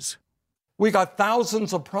weaknesses. We got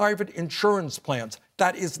thousands of private insurance plans.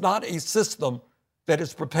 That is not a system that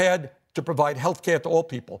is prepared to provide health care to all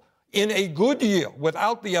people. In a good year,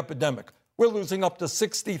 without the epidemic, we're losing up to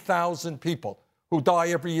 60,000 people who die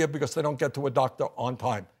every year because they don't get to a doctor on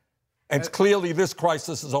time. And clearly this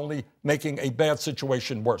crisis is only making a bad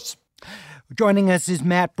situation worse. Joining us is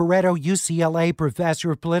Matt Barretto, UCLA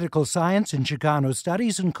professor of political science and Chicano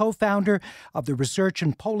studies and co-founder of the research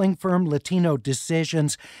and polling firm Latino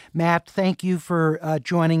Decisions. Matt, thank you for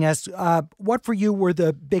joining us. What for you were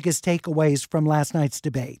the biggest takeaways from last night's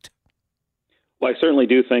debate? Well, I certainly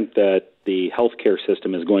do think that the healthcare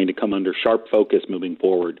system is going to come under sharp focus moving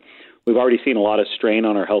forward. We've already seen a lot of strain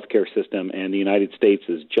on our healthcare system, and the United States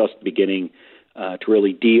is just beginning to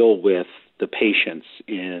really deal with the patients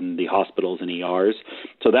in the hospitals and ERs.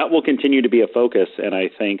 So that will continue to be a focus, and I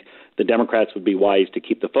think the Democrats would be wise to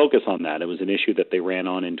keep the focus on that. It was an issue that they ran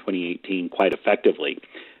on in 2018 quite effectively.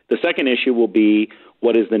 The second issue will be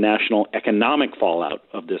what is the national economic fallout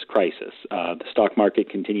of this crisis. The stock market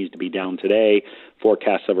continues to be down today,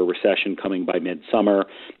 forecasts of a recession coming by midsummer,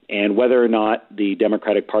 and whether or not the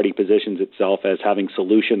Democratic Party positions itself as having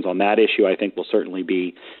solutions on that issue, I think will certainly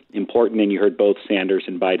be important, and you heard both Sanders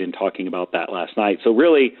and Biden talking about that last night. So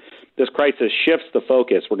really, this crisis shifts the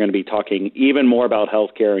focus. We're going to be talking even more about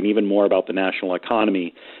healthcare and even more about the national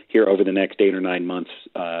economy here over the next 8 or 9 months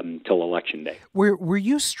till Election Day. Were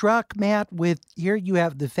you struck, Matt, with here you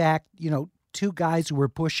have the fact, two guys who were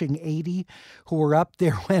pushing 80 who were up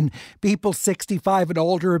there when people 65 and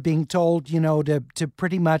older are being told, to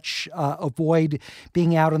pretty much avoid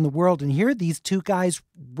being out in the world. And here are these two guys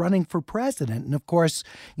running for president. And of course,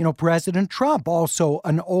 President Trump, also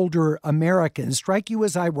an older American. Strike you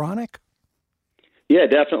as ironic? Yeah,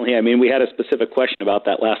 definitely. I mean, we had a specific question about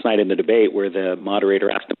that last night in the debate where the moderator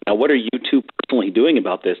asked him, now, what are you two personally doing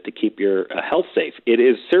about this to keep your health safe? It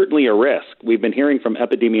is certainly a risk. We've been hearing from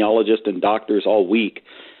epidemiologists and doctors all week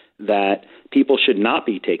that people should not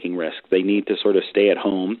be taking risks. They need to sort of stay at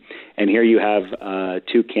home. And here you have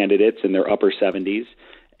two candidates in their upper 70s.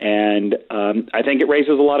 And I think it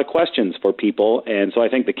raises a lot of questions for people. And so I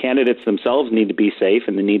think the candidates themselves need to be safe,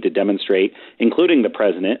 and they need to demonstrate, including the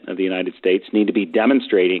president of the United States, need to be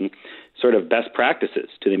demonstrating sort of best practices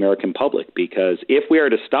to the American public. Because if we are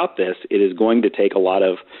to stop this, it is going to take a lot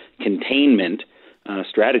of containment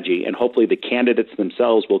strategy, and hopefully the candidates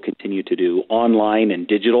themselves will continue to do online and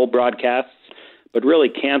digital broadcasts, but really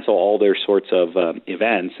cancel all their sorts of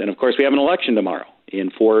events. And of course, we have an election tomorrow in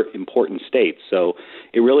 4 important states. So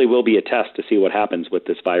it really will be a test to see what happens with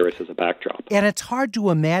this virus as a backdrop. And it's hard to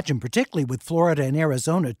imagine, particularly with Florida and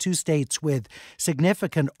Arizona, 2 states with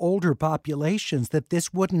significant older populations, that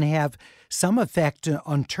this wouldn't have some effect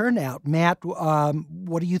on turnout. Matt,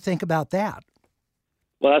 what do you think about that?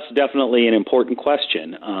 Well, that's definitely an important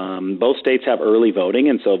question. Both states have early voting,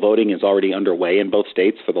 and so voting is already underway in both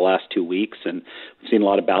states for the last 2 weeks, and we've seen a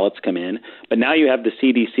lot of ballots come in. But now you have the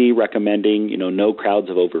CDC recommending, no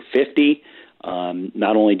crowds of over 50.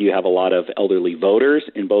 Not only do you have a lot of elderly voters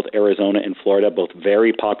in both Arizona and Florida, both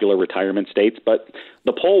very popular retirement states, but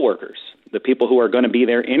the poll workers, the people who are going to be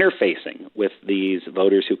there interfacing with these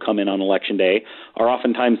voters who come in on Election Day, are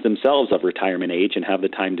oftentimes themselves of retirement age and have the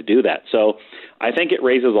time to do that. So I think it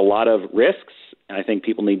raises a lot of risks. I think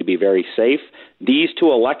people need to be very safe. These 2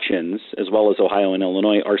 elections, as well as Ohio and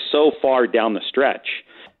Illinois, are so far down the stretch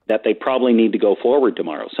that they probably need to go forward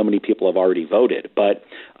tomorrow. So many people have already voted. But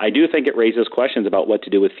I do think it raises questions about what to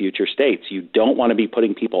do with future states. You don't want to be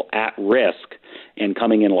putting people at risk and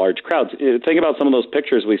coming in large crowds. Think about some of those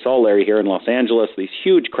pictures we saw, Larry, here in Los Angeles, these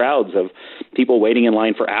huge crowds of people waiting in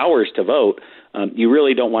line for hours to vote. You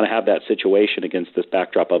really don't want to have that situation against this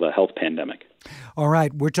backdrop of a health pandemic. All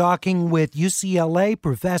right, we're talking with UCLA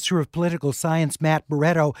Professor of Political Science Matt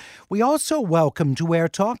Barreto. We also welcome to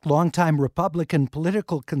AirTalk longtime Republican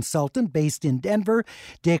political consultant based in Denver,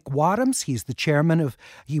 Dick Wadhams.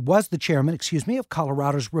 He was the chairman of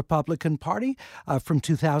Colorado's Republican Party from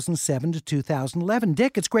 2007 to 2011.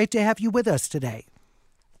 Dick, it's great to have you with us today.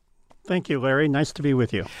 Thank you, Larry. Nice to be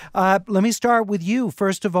with you. Let me start with you.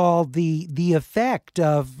 First of all, the effect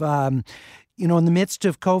of, in the midst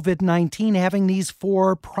of COVID-19, having these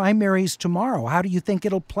 4 primaries tomorrow. How do you think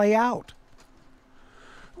it'll play out?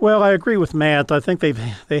 Well, I agree with Matt. I think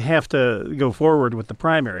they have to go forward with the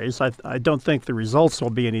primaries. I don't think the results will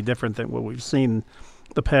be any different than what we've seen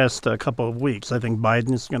the past couple of weeks. I think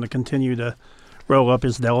Biden is going to continue to roll up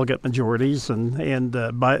his delegate majorities and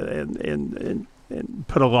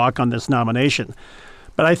put a lock on this nomination.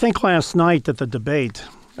 But I think last night at the debate,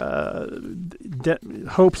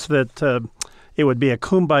 hopes that it would be a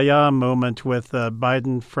kumbaya moment with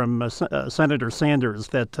Biden from Senator Sanders,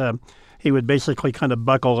 that he would basically kind of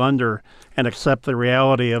buckle under and accept the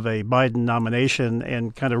reality of a Biden nomination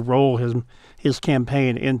and kind of roll his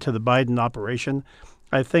campaign into the Biden operation.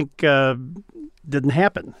 I think didn't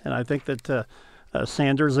happen. And I think that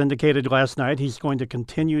Sanders indicated last night he's going to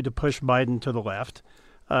continue to push Biden to the left.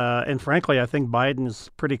 And frankly, I think Biden is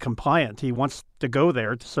pretty compliant. He wants to go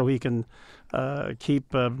there so he can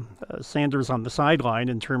keep Sanders on the sideline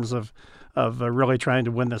in terms of really trying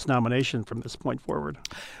to win this nomination from this point forward.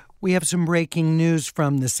 We have some breaking news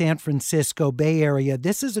from the San Francisco Bay Area.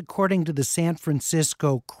 This is according to the San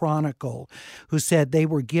Francisco Chronicle, who said they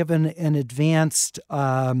were given an advanced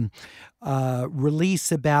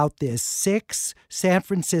release about this. 6 San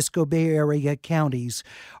Francisco Bay Area counties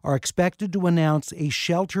are expected to announce a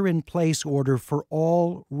shelter-in-place order for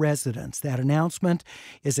all residents. That announcement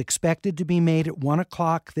is expected to be made at 1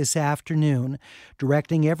 o'clock this afternoon,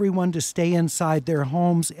 directing everyone to stay inside their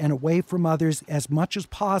homes and away from others as much as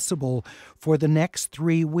possible for the next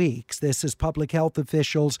 3 weeks. This as public health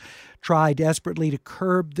officials try desperately to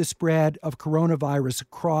curb the spread of coronavirus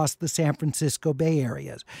across the San Francisco Bay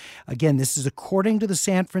Area. Again, this is according to the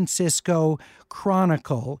San Francisco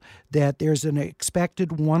Chronicle, that there's an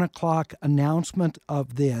expected 1 o'clock announcement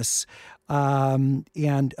of this.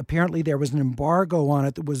 And apparently there was an embargo on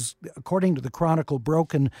it that was, according to the Chronicle,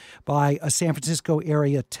 broken by a San Francisco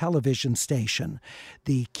area television station.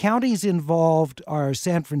 The counties involved are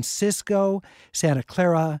San Francisco, Santa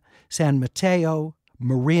Clara, San Mateo,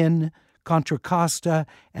 Marin, Contra Costa,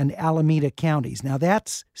 and Alameda counties. Now,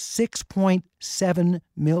 that's 6.7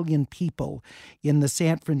 million people in the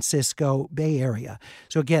San Francisco Bay Area.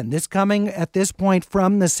 So again, this coming at this point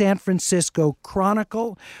from the San Francisco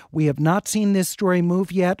Chronicle. We have not seen this story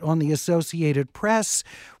move yet on the Associated Press.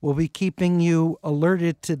 We'll be keeping you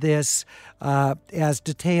alerted to this as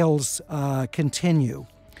details continue.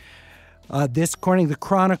 This, according to the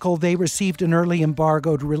Chronicle, they received an early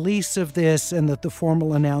embargoed release of this, and that the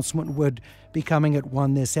formal announcement would be coming at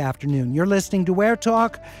 1 this afternoon. You're listening to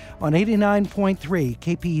AirTalk on 89.3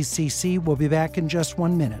 KPECC. We'll be back in just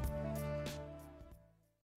 1 minute.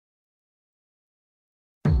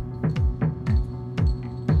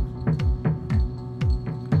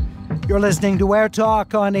 You're listening to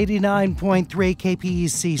AirTalk on 89.3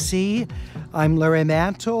 KPECC. I'm Larry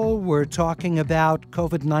Mantle. We're talking about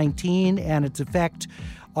COVID-19 and its effect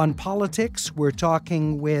on politics. We're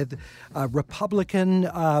talking with Republican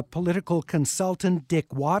political consultant Dick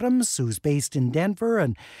Wadhams, who's based in Denver,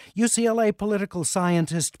 and UCLA political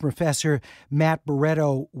scientist Professor Matt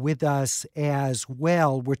Barreto with us as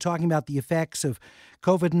well. We're talking about the effects of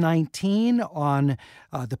COVID-19 on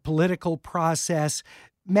the political process.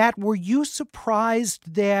 Matt, were you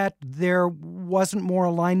surprised that there wasn't more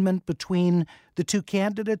alignment between the two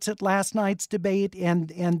candidates at last night's debate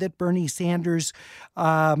and that Bernie Sanders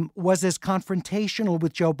was as confrontational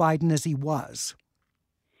with Joe Biden as he was?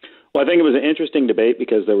 Well, I think it was an interesting debate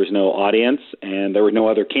because there was no audience and there were no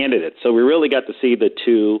other candidates. So we really got to see the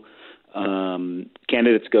two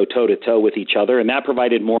candidates go toe-to-toe with each other, and that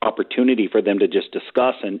provided more opportunity for them to just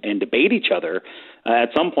discuss and debate each other. At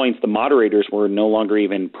some points, the moderators were no longer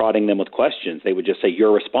even prodding them with questions. They would just say,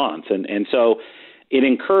 your response. And so it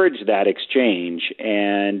encouraged that exchange.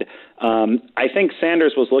 And I think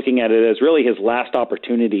Sanders was looking at it as really his last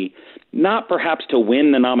opportunity, not perhaps to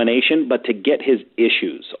win the nomination, but to get his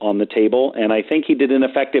issues on the table. And I think he did an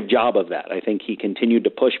effective job of that. I think he continued to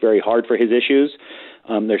push very hard for his issues.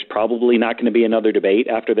 There's probably not going to be another debate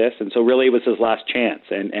after this. And so really it was his last chance.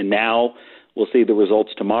 And now we'll see the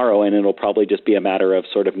results tomorrow, and it'll probably just be a matter of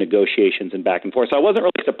sort of negotiations and back and forth. So I wasn't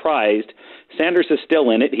really surprised. Sanders is still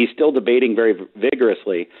in it. He's still debating very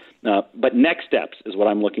vigorously. But next steps is what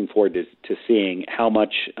I'm looking forward to seeing, how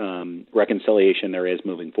much reconciliation there is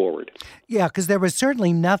moving forward. Yeah, because there was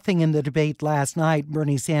certainly nothing in the debate last night,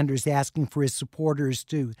 Bernie Sanders asking for his supporters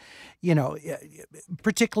to,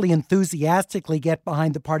 particularly enthusiastically get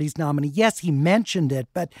behind the party's nominee. Yes, he mentioned it,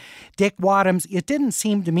 but Dick Wadhams, it didn't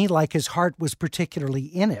seem to me like his heart was particularly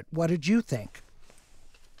in it. What did you think?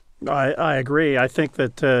 I agree. I think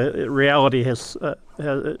that reality has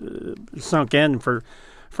sunk in for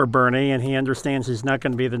Bernie, and he understands he's not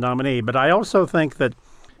going to be the nominee. But I also think that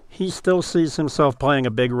he still sees himself playing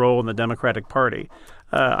a big role in the Democratic Party.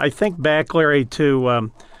 I think back, Larry,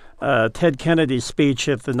 to Ted Kennedy's speech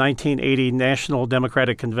at the 1980 National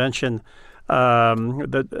Democratic Convention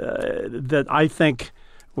that I think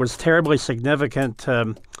was terribly significant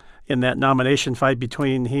in that nomination fight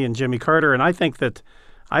between he and Jimmy Carter. And I think that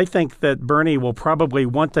Bernie will probably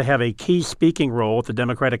want to have a key speaking role at the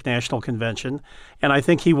Democratic National Convention, and I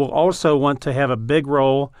think he will also want to have a big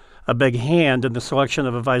role, a big hand in the selection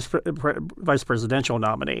of a vice presidential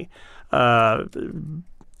nominee.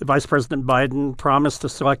 Vice President Biden promised to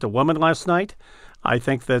select a woman last night. I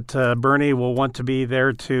think that Bernie will want to be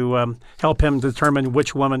there to help him determine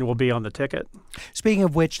which woman will be on the ticket. Speaking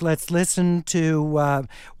of which, let's listen to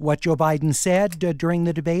what Joe Biden said during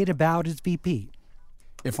the debate about his VP.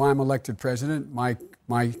 If I'm elected president, my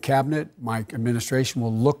cabinet, my administration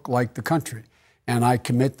will look like the country. And I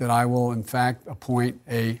commit that I will, in fact,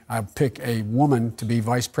 I'll pick a woman to be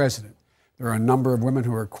vice president. There are a number of women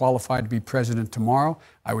who are qualified to be president tomorrow.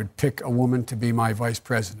 I would pick a woman to be my vice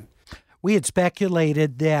president. We had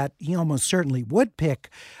speculated that he almost certainly would pick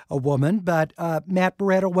a woman, but Matt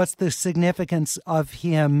Barreto, what's the significance of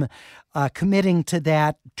him committing to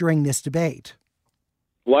that during this debate?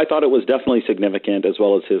 Well, I thought it was definitely significant, as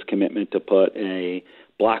well as his commitment to put a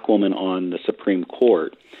black woman on the Supreme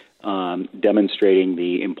Court, demonstrating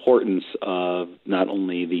the importance of not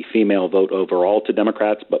only the female vote overall to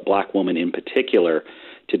Democrats, but black women in particular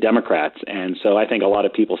to Democrats. And so I think a lot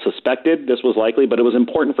of people suspected this was likely, but it was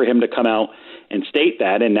important for him to come out and state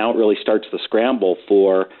that. And now it really starts the scramble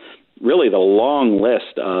for really the long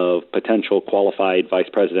list of potential qualified vice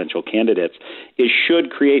presidential candidates. It should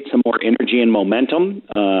create some more energy and momentum.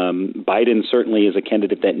 Biden certainly is a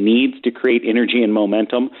candidate that needs to create energy and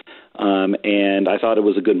momentum. And I thought it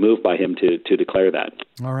was a good move by him to declare that.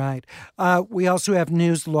 All right. We also have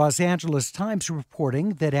news. The Los Angeles Times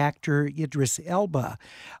reporting that actor Idris Elba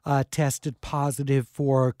tested positive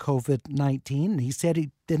for COVID-19. He said he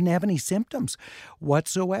didn't have any symptoms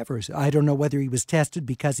whatsoever. I don't know whether he was tested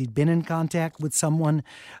because he'd been in contact with someone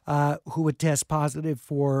who would test positive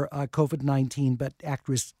for COVID-19, but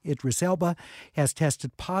actress Idris Elba has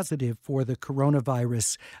tested positive for the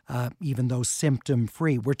coronavirus, even though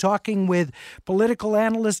symptom-free. We're talking with political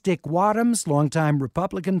analyst Dick Wadhams, longtime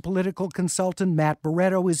Republican political consultant Matt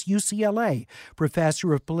Barreto is UCLA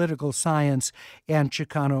professor of political science and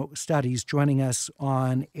Chicano studies, joining us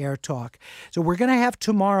on AirTalk. So we're going to have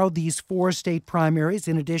tomorrow these 4 state primaries,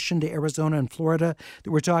 in addition to Arizona and Florida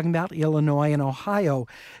that we're talking about, Illinois and Ohio.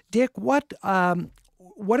 Dick, what are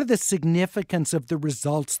the significance of the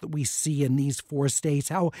results that we see in these 4 states?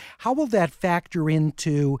 How will that factor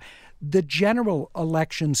into the general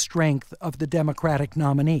election strength of the Democratic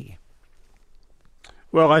nominee?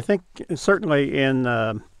 Well, I think certainly in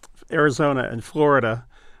Arizona and Florida,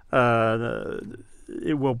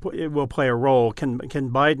 it will play a role. Can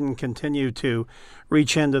Biden continue to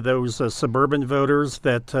reach into those suburban voters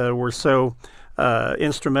that were so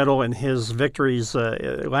instrumental in his victories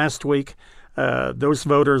last week? Those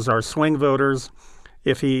voters are swing voters.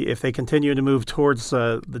 If they continue to move towards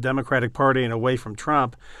the Democratic Party and away from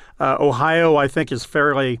Trump, Ohio I think is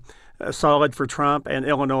fairly solid for Trump, and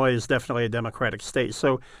Illinois is definitely a Democratic state.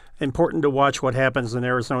 So important to watch what happens in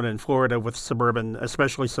Arizona and Florida with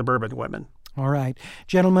especially suburban women. All right.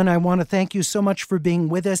 Gentlemen, I want to thank you so much for being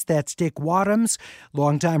with us. That's Dick Wadhams,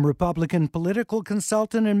 longtime Republican political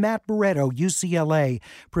consultant, and Matt Barretto, UCLA,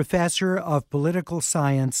 professor of political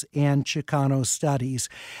science and Chicano studies.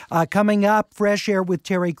 Coming up, Fresh Air with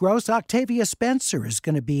Terry Gross. Octavia Spencer is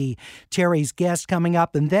going to be Terry's guest coming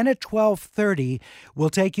up. And then at 12:30, we'll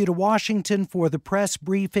take you to Washington for the press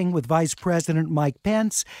briefing with Vice President Mike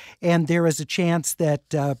Pence. And there is a chance that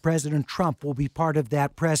President Trump will be part of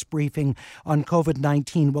that press briefing on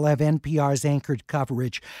COVID-19. We'll have NPR's anchored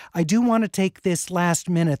coverage. I do want to take this last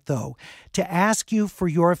minute, though, to ask you for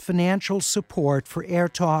your financial support for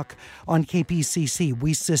AirTalk on KPCC.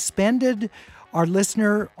 We suspended our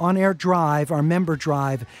listener on-air drive, our member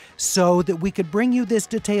drive, so that we could bring you this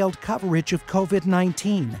detailed coverage of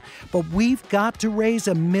COVID-19. But we've got to raise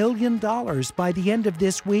 $1 million by the end of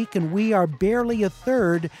this week, and we are barely a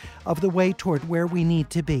third of the way toward where we need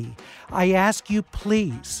to be. I ask you,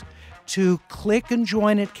 please, to click and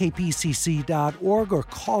join at kpcc.org or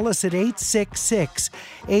call us at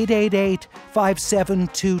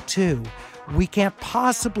 866-888-5722. We can't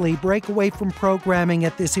possibly break away from programming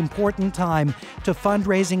at this important time to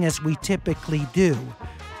fundraising as we typically do.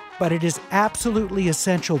 But it is absolutely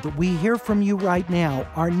essential that we hear from you right now.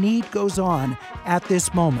 Our need goes on at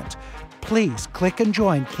this moment. Please click and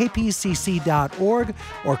join kpcc.org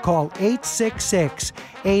or call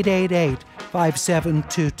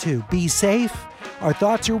 866-888-5722. Be safe. Our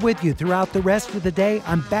thoughts are with you throughout the rest of the day.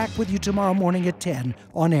 I'm back with you tomorrow morning at 10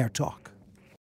 on AirTalk.